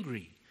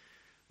angry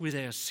with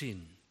our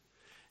sin.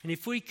 And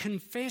if we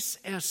confess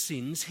our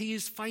sins, he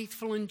is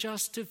faithful and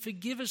just to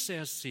forgive us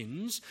our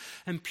sins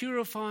and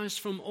purify us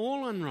from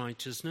all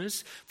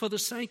unrighteousness for the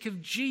sake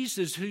of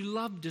Jesus, who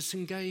loved us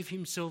and gave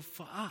himself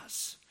for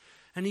us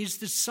and is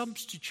the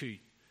substitute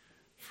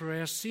for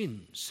our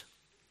sins.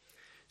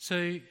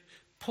 So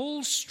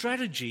Paul's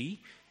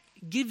strategy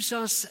gives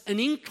us an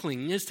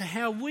inkling as to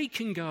how we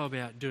can go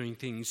about doing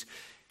things.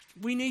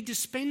 We need to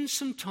spend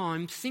some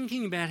time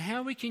thinking about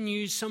how we can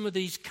use some of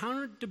these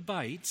current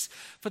debates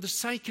for the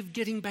sake of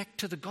getting back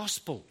to the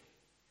gospel.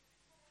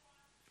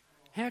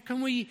 How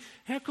can we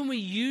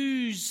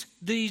use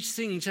these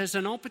things as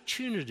an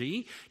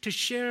opportunity to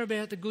share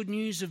about the good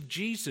news of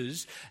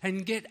Jesus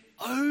and get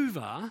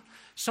over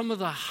some of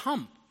the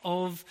hump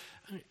of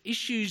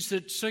issues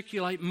that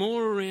circulate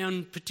more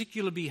around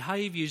particular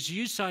behaviours?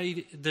 You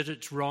say that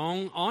it's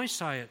wrong, I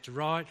say it's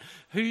right.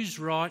 Who's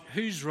right,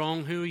 who's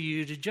wrong, who are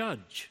you to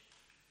judge?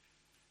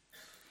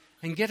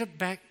 And get it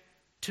back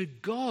to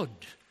God,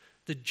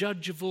 the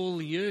judge of all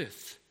the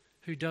earth,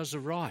 who does it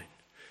right.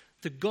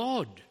 The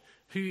God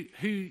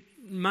who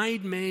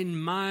made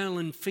man male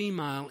and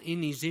female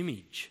in his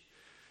image.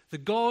 The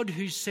God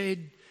who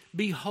said,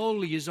 "Be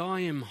holy as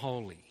I am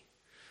holy."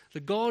 The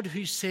God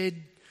who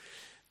said,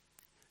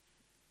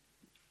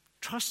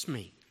 "Trust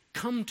me,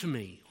 come to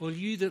me, all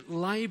you that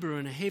labour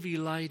and are heavy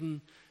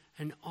laden,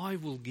 and I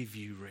will give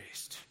you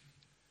rest.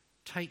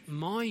 Take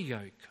my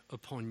yoke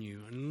upon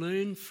you and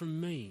learn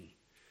from me,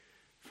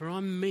 for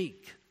I'm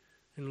meek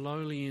and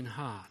lowly in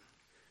heart,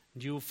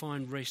 and you'll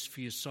find rest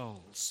for your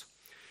souls."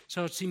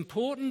 So it's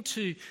important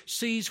to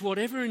seize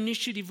whatever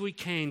initiative we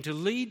can to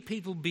lead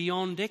people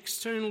beyond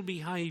external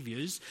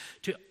behaviours,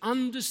 to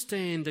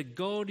understand that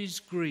God is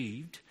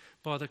grieved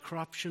by the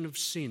corruption of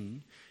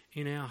sin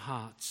in our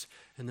hearts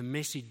and the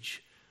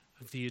message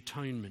of the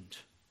atonement.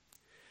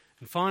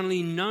 And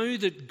finally, know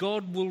that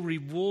God will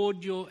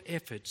reward your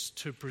efforts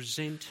to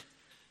present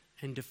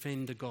and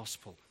defend the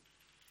gospel.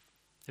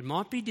 It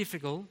might be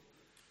difficult,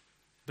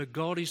 but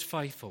God is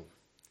faithful.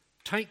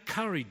 Take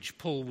courage,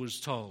 Paul was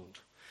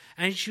told.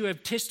 As you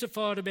have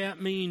testified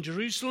about me in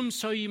Jerusalem,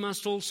 so you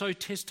must also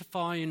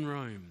testify in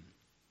Rome.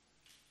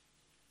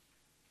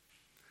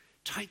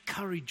 Take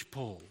courage,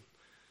 Paul.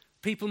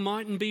 People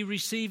mightn't be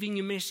receiving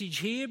your message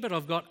here, but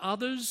I've got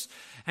others,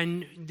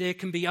 and there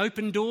can be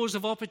open doors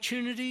of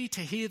opportunity to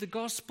hear the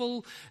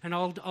gospel, and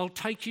I'll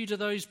take you to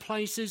those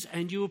places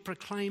and you will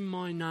proclaim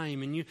my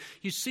name. And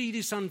you see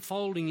this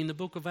unfolding in the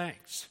book of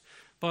Acts.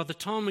 By the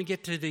time we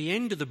get to the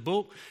end of the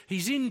book,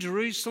 he's in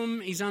Jerusalem,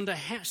 he's under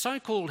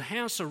so-called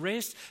house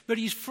arrest, but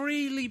he's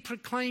freely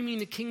proclaiming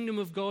the kingdom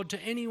of God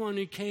to anyone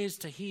who cares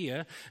to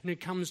hear and who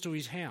comes to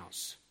his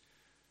house.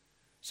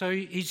 So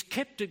he's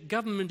kept at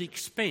government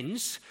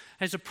expense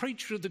as a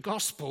preacher of the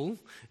gospel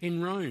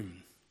in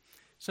Rome.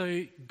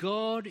 So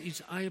God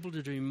is able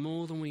to do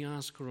more than we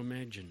ask or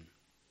imagine.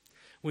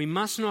 We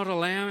must not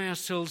allow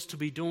ourselves to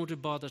be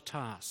daunted by the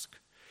task.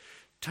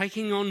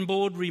 Taking on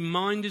board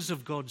reminders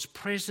of God's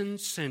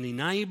presence and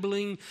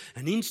enabling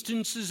and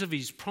instances of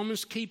his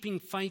promise-keeping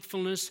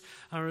faithfulness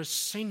are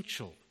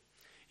essential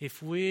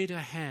if we're to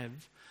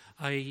have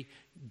a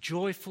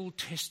joyful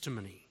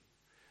testimony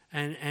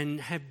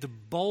and have the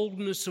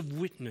boldness of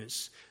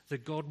witness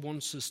that God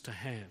wants us to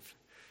have.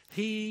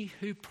 He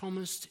who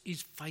promised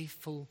is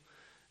faithful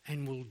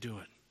and will do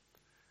it.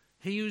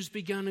 He who's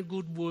begun a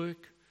good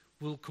work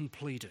will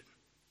complete it.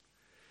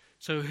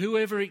 So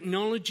whoever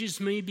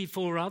acknowledges me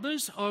before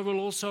others, I will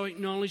also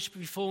acknowledge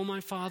before my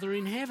Father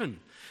in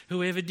heaven.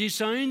 Whoever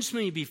disowns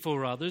me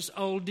before others,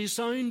 I will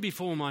disown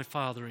before my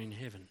Father in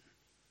heaven.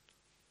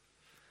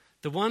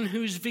 The one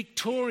who is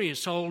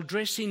victorious, I will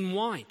dress in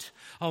white.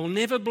 I will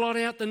never blot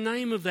out the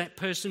name of that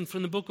person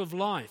from the book of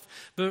life,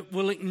 but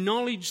will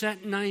acknowledge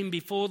that name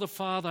before the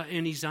Father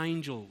and his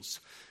angels,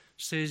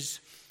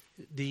 says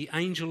the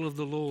angel of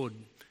the Lord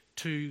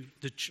to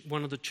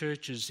one of the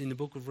churches in the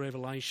book of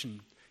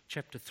Revelation,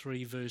 chapter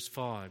 3, verse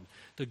 5.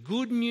 The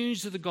good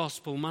news of the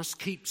gospel must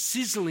keep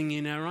sizzling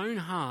in our own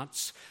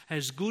hearts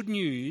as good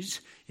news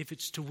if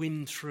it's to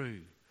win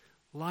through.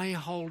 Lay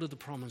hold of the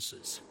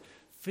promises.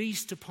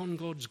 Feast upon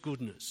God's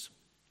goodness.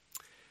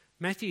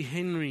 Matthew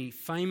Henry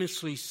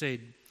famously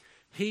said,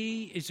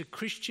 "He is a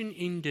Christian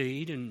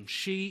indeed, and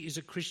she is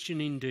a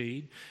Christian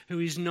indeed, who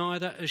is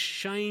neither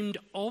ashamed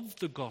of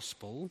the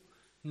gospel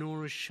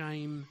nor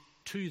ashamed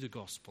to the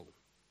gospel."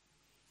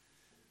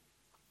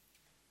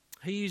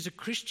 He is a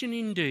Christian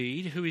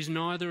indeed who is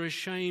neither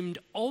ashamed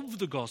of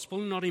the gospel,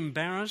 not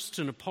embarrassed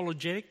and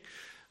apologetic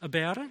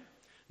about it,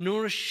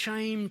 nor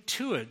ashamed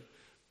to it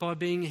by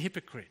being a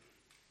hypocrite.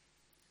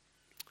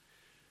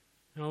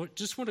 Now, I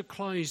just want to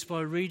close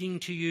by reading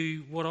to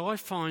you what I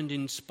find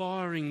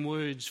inspiring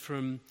words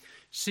from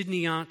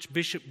Sydney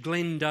Archbishop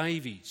Glenn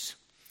Davies.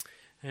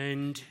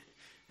 And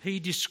he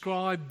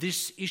described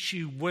this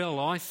issue well,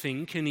 I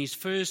think, in his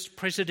first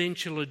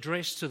presidential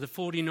address to the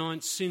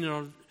 49th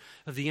Synod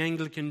of the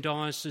Anglican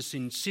Diocese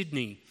in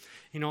Sydney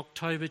in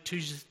October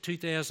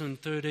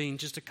 2013,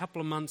 just a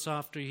couple of months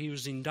after he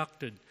was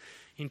inducted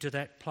into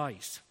that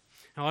place.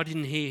 Now, I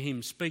didn't hear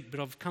him speak, but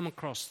I've come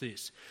across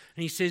this.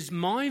 And he says,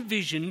 "My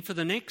vision for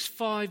the next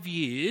 5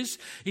 years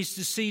is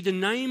to see the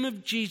name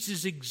of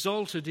Jesus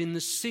exalted in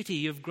the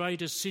city of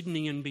Greater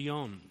Sydney and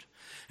beyond,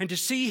 and to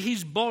see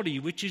his body,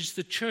 which is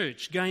the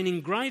church,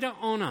 gaining greater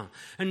honour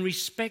and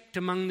respect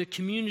among the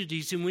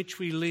communities in which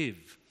we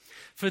live.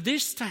 For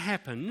this to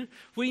happen,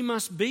 we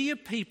must be a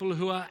people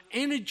who are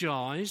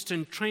energised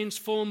and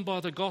transformed by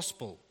the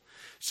gospel,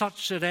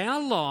 such that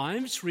our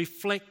lives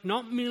reflect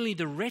not merely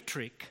the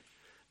rhetoric,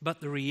 but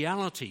the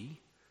reality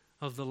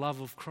of the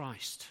love of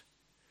Christ.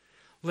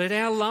 Let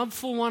our love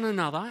for one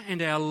another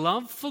and our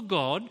love for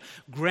God,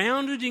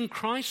 grounded in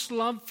Christ's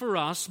love for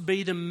us,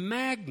 be the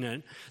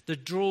magnet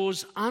that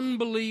draws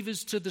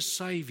unbelievers to the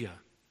Saviour,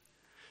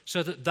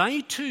 so that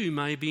they too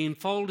may be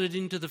enfolded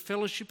into the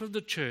fellowship of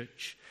the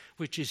church,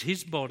 which is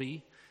his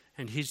body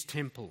and his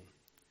temple.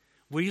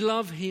 We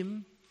love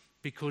him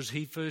because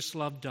he first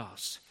loved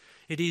us.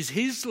 It is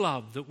his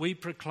love that we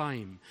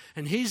proclaim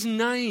and his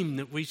name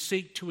that we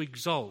seek to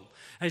exalt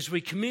as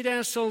we commit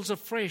ourselves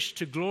afresh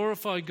to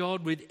glorify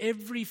God with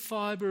every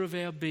fibre of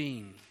our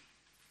being."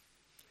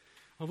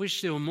 I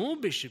wish there were more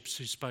bishops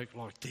who spoke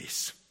like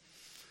this.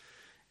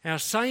 Our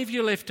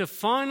Saviour left a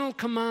final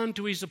command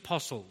to his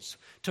apostles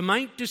to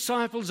make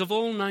disciples of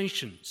all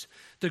nations.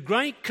 The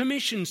Great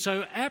Commission,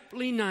 so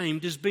aptly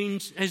named,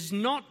 has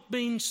not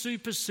been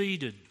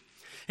superseded.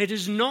 It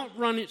has not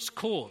run its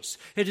course.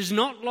 It has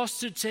not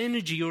lost its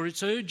energy or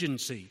its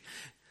urgency.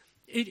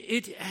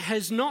 It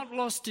has not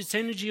lost its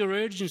energy or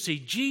urgency.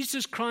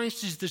 Jesus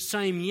Christ is the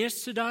same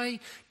yesterday,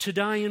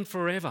 today and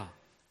forever.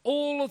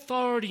 All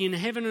authority in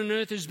heaven and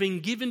earth has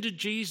been given to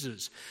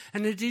Jesus,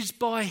 and it is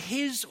by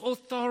his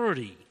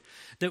authority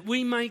that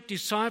we make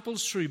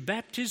disciples through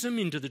baptism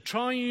into the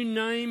triune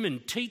name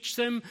and teach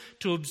them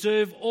to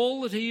observe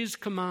all that he has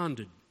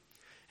commanded.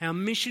 Our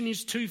mission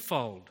is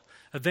twofold: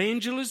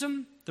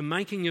 evangelism, the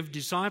making of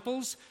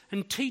disciples,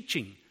 and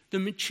teaching, the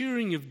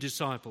maturing of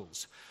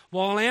disciples.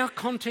 While our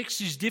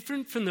context is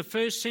different from the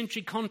first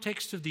century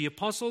context of the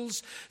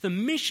apostles, the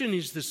mission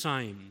is the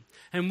same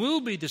and will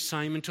be the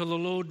same until the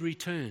Lord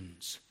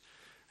returns.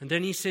 And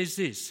then he says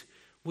this: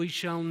 "We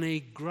shall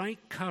need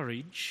great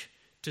courage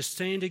to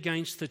stand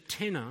against the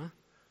tenor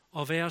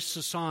of our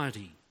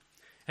society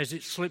as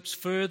it slips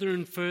further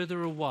and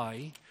further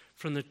away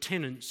from the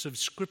tenets of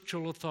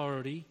scriptural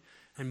authority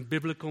and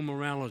biblical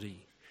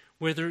morality,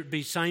 whether it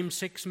be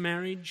same-sex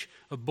marriage,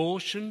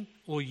 abortion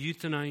or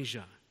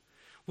euthanasia.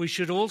 We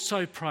should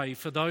also pray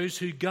for those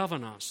who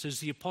govern us, as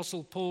the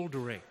Apostle Paul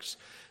directs,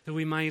 that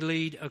we may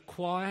lead a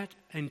quiet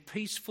and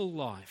peaceful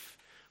life,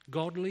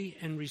 godly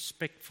and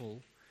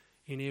respectful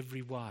in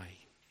every way."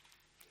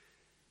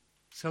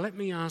 So let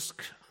me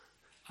ask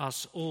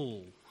us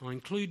all, I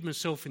include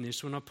myself in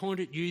this, when I point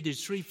at you,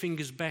 there's 3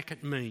 fingers back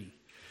at me.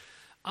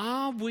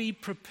 Are we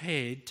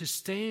prepared to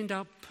stand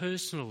up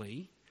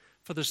personally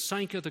for the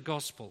sake of the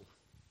gospel?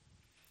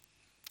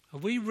 Are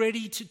we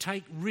ready to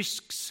take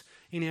risks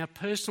in our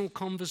personal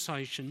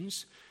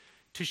conversations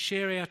to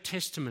share our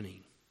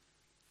testimony,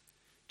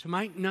 to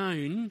make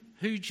known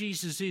who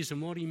Jesus is and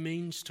what he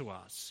means to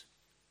us?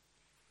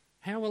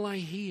 How will they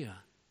hear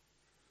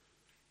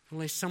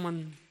unless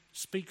someone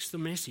speaks the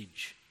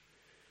message?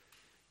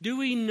 Do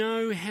we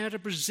know how to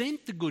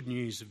present the good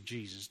news of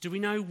Jesus? Do we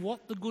know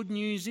what the good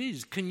news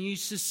is? Can you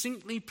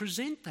succinctly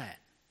present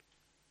that?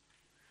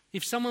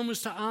 If someone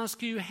was to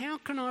ask you, "How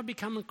can I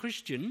become a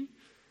Christian?"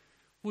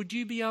 would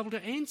you be able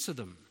to answer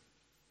them?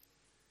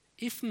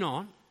 If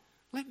not,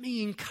 let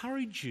me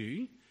encourage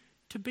you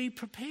to be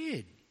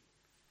prepared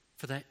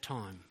for that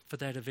time, for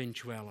that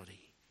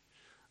eventuality.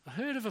 I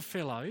heard of a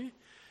fellow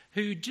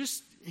who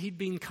he'd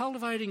been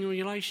cultivating a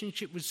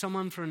relationship with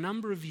someone for a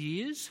number of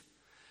years,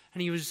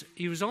 and he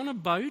was on a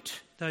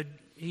boat.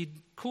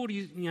 He'd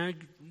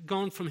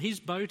gone from his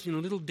boat in a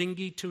little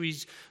dinghy to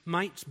his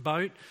mate's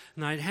boat,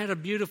 and they'd had a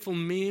beautiful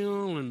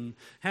meal and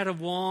had a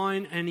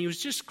wine, and he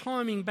was just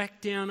climbing back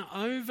down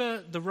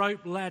over the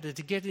rope ladder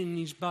to get in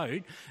his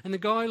boat, and the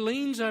guy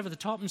leans over the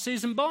top and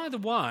says, "And by the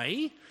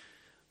way,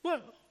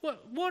 how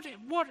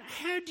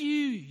do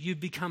you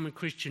become a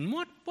Christian?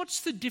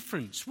 What's the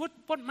difference?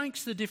 What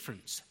makes the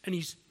difference?" And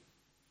he's,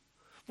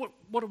 what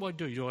do I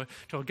do? Do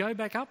I go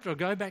back up? Do I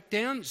go back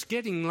down? It's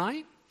getting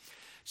late.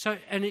 So,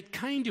 and it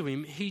came to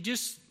him,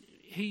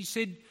 he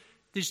said,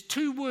 "There's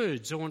 2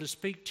 words I want to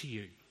speak to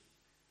you: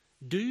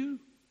 do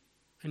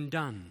and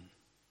done."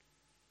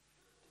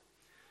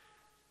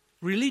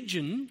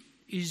 Religion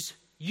is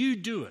you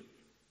do it.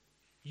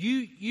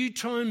 You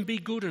try and be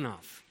good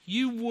enough.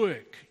 You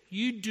work,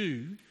 you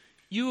do,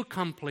 you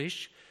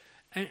accomplish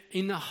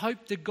in the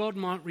hope that God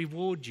might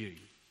reward you.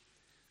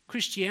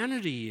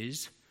 Christianity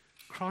is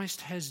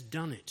Christ has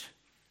done it.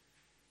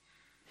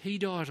 He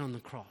died on the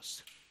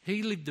cross.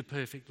 He lived the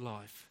perfect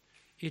life.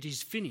 It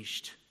is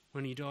finished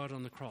when he died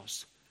on the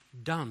cross.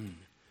 Done.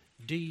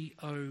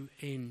 D-O-N-E.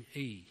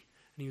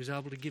 And he was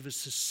able to give a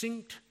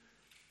succinct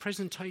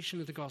presentation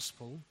of the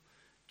gospel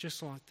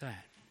just like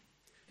that.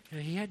 Now,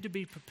 he had to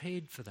be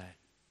prepared for that.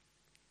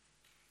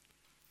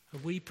 Are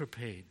we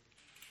prepared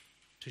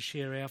to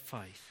share our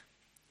faith?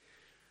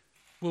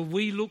 Will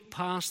we look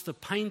past the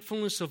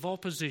painfulness of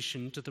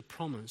opposition to the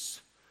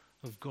promise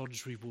of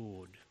God's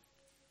reward?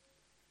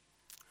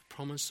 The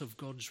promise of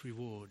God's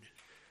reward.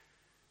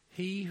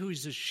 He who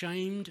is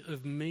ashamed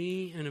of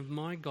me and of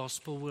my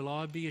gospel, will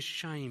I be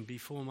ashamed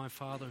before my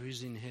Father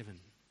who's in heaven.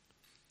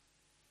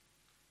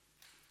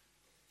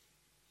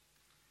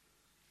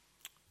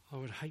 I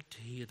would hate to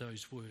hear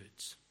those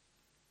words.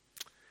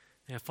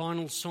 Our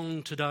final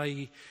song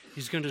today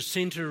is going to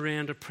centre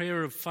around a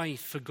prayer of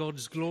faith for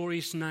God's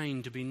glorious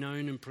name to be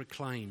known and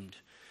proclaimed.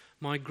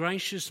 My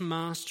gracious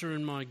Master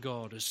and my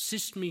God,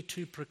 assist me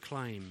to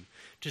proclaim,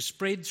 to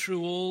spread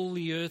through all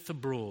the earth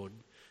abroad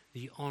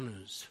the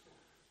honours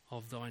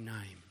of thy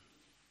name.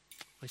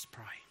 Let's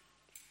pray.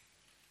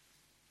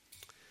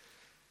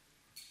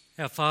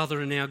 Our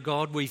Father and our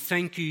God, we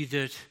thank you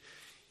that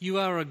you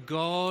are a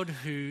God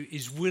who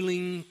is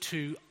willing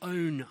to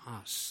own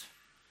us,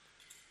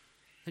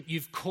 that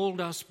you've called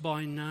us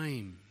by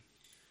name,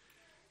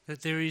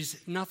 that there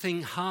is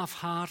nothing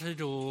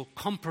half-hearted or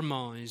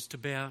compromised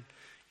about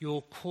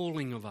your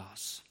calling of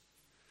us.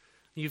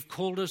 You've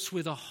called us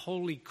with a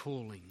holy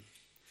calling.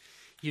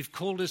 You've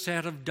called us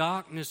out of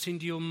darkness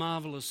into your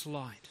marvellous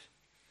light,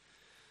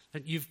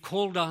 that you've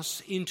called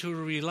us into a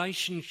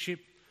relationship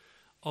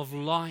of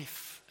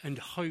life and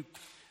hope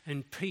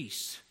and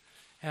peace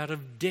out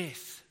of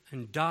death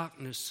and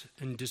darkness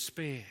and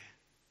despair.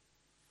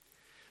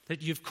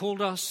 That you've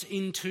called us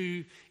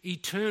into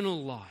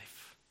eternal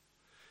life,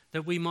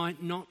 that we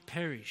might not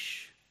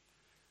perish,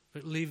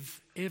 but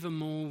live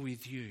evermore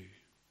with you.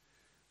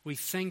 We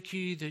thank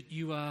you that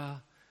you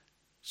are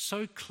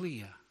so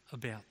clear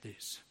about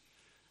this,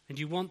 and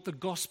you want the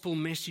gospel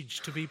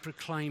message to be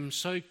proclaimed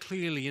so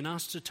clearly and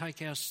us to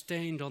take our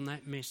stand on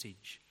that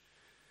message.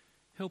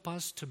 Help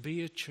us to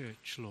be a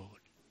church, Lord,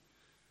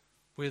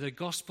 where the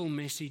gospel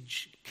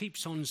message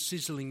keeps on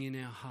sizzling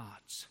in our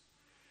hearts,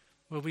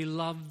 where we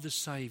love the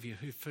Saviour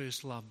who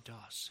first loved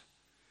us,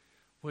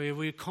 where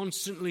we're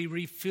constantly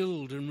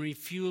refilled and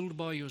refueled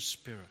by your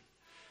Spirit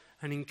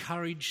and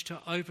encouraged to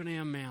open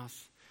our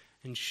mouth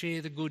and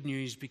share the good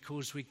news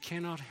because we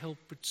cannot help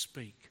but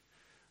speak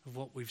of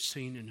what we've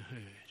seen and heard.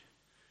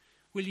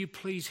 Will you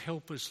please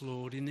help us,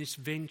 Lord, in this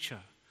venture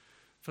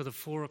for the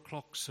 4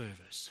 o'clock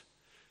service,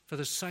 for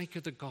the sake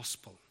of the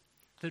gospel,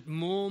 that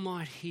more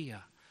might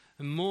hear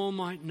and more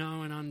might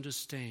know and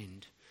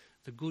understand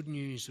the good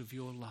news of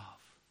your love.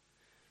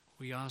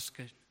 We ask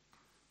it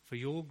for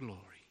your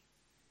glory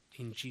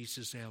in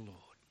Jesus our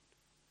Lord.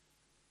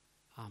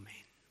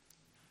 Amen.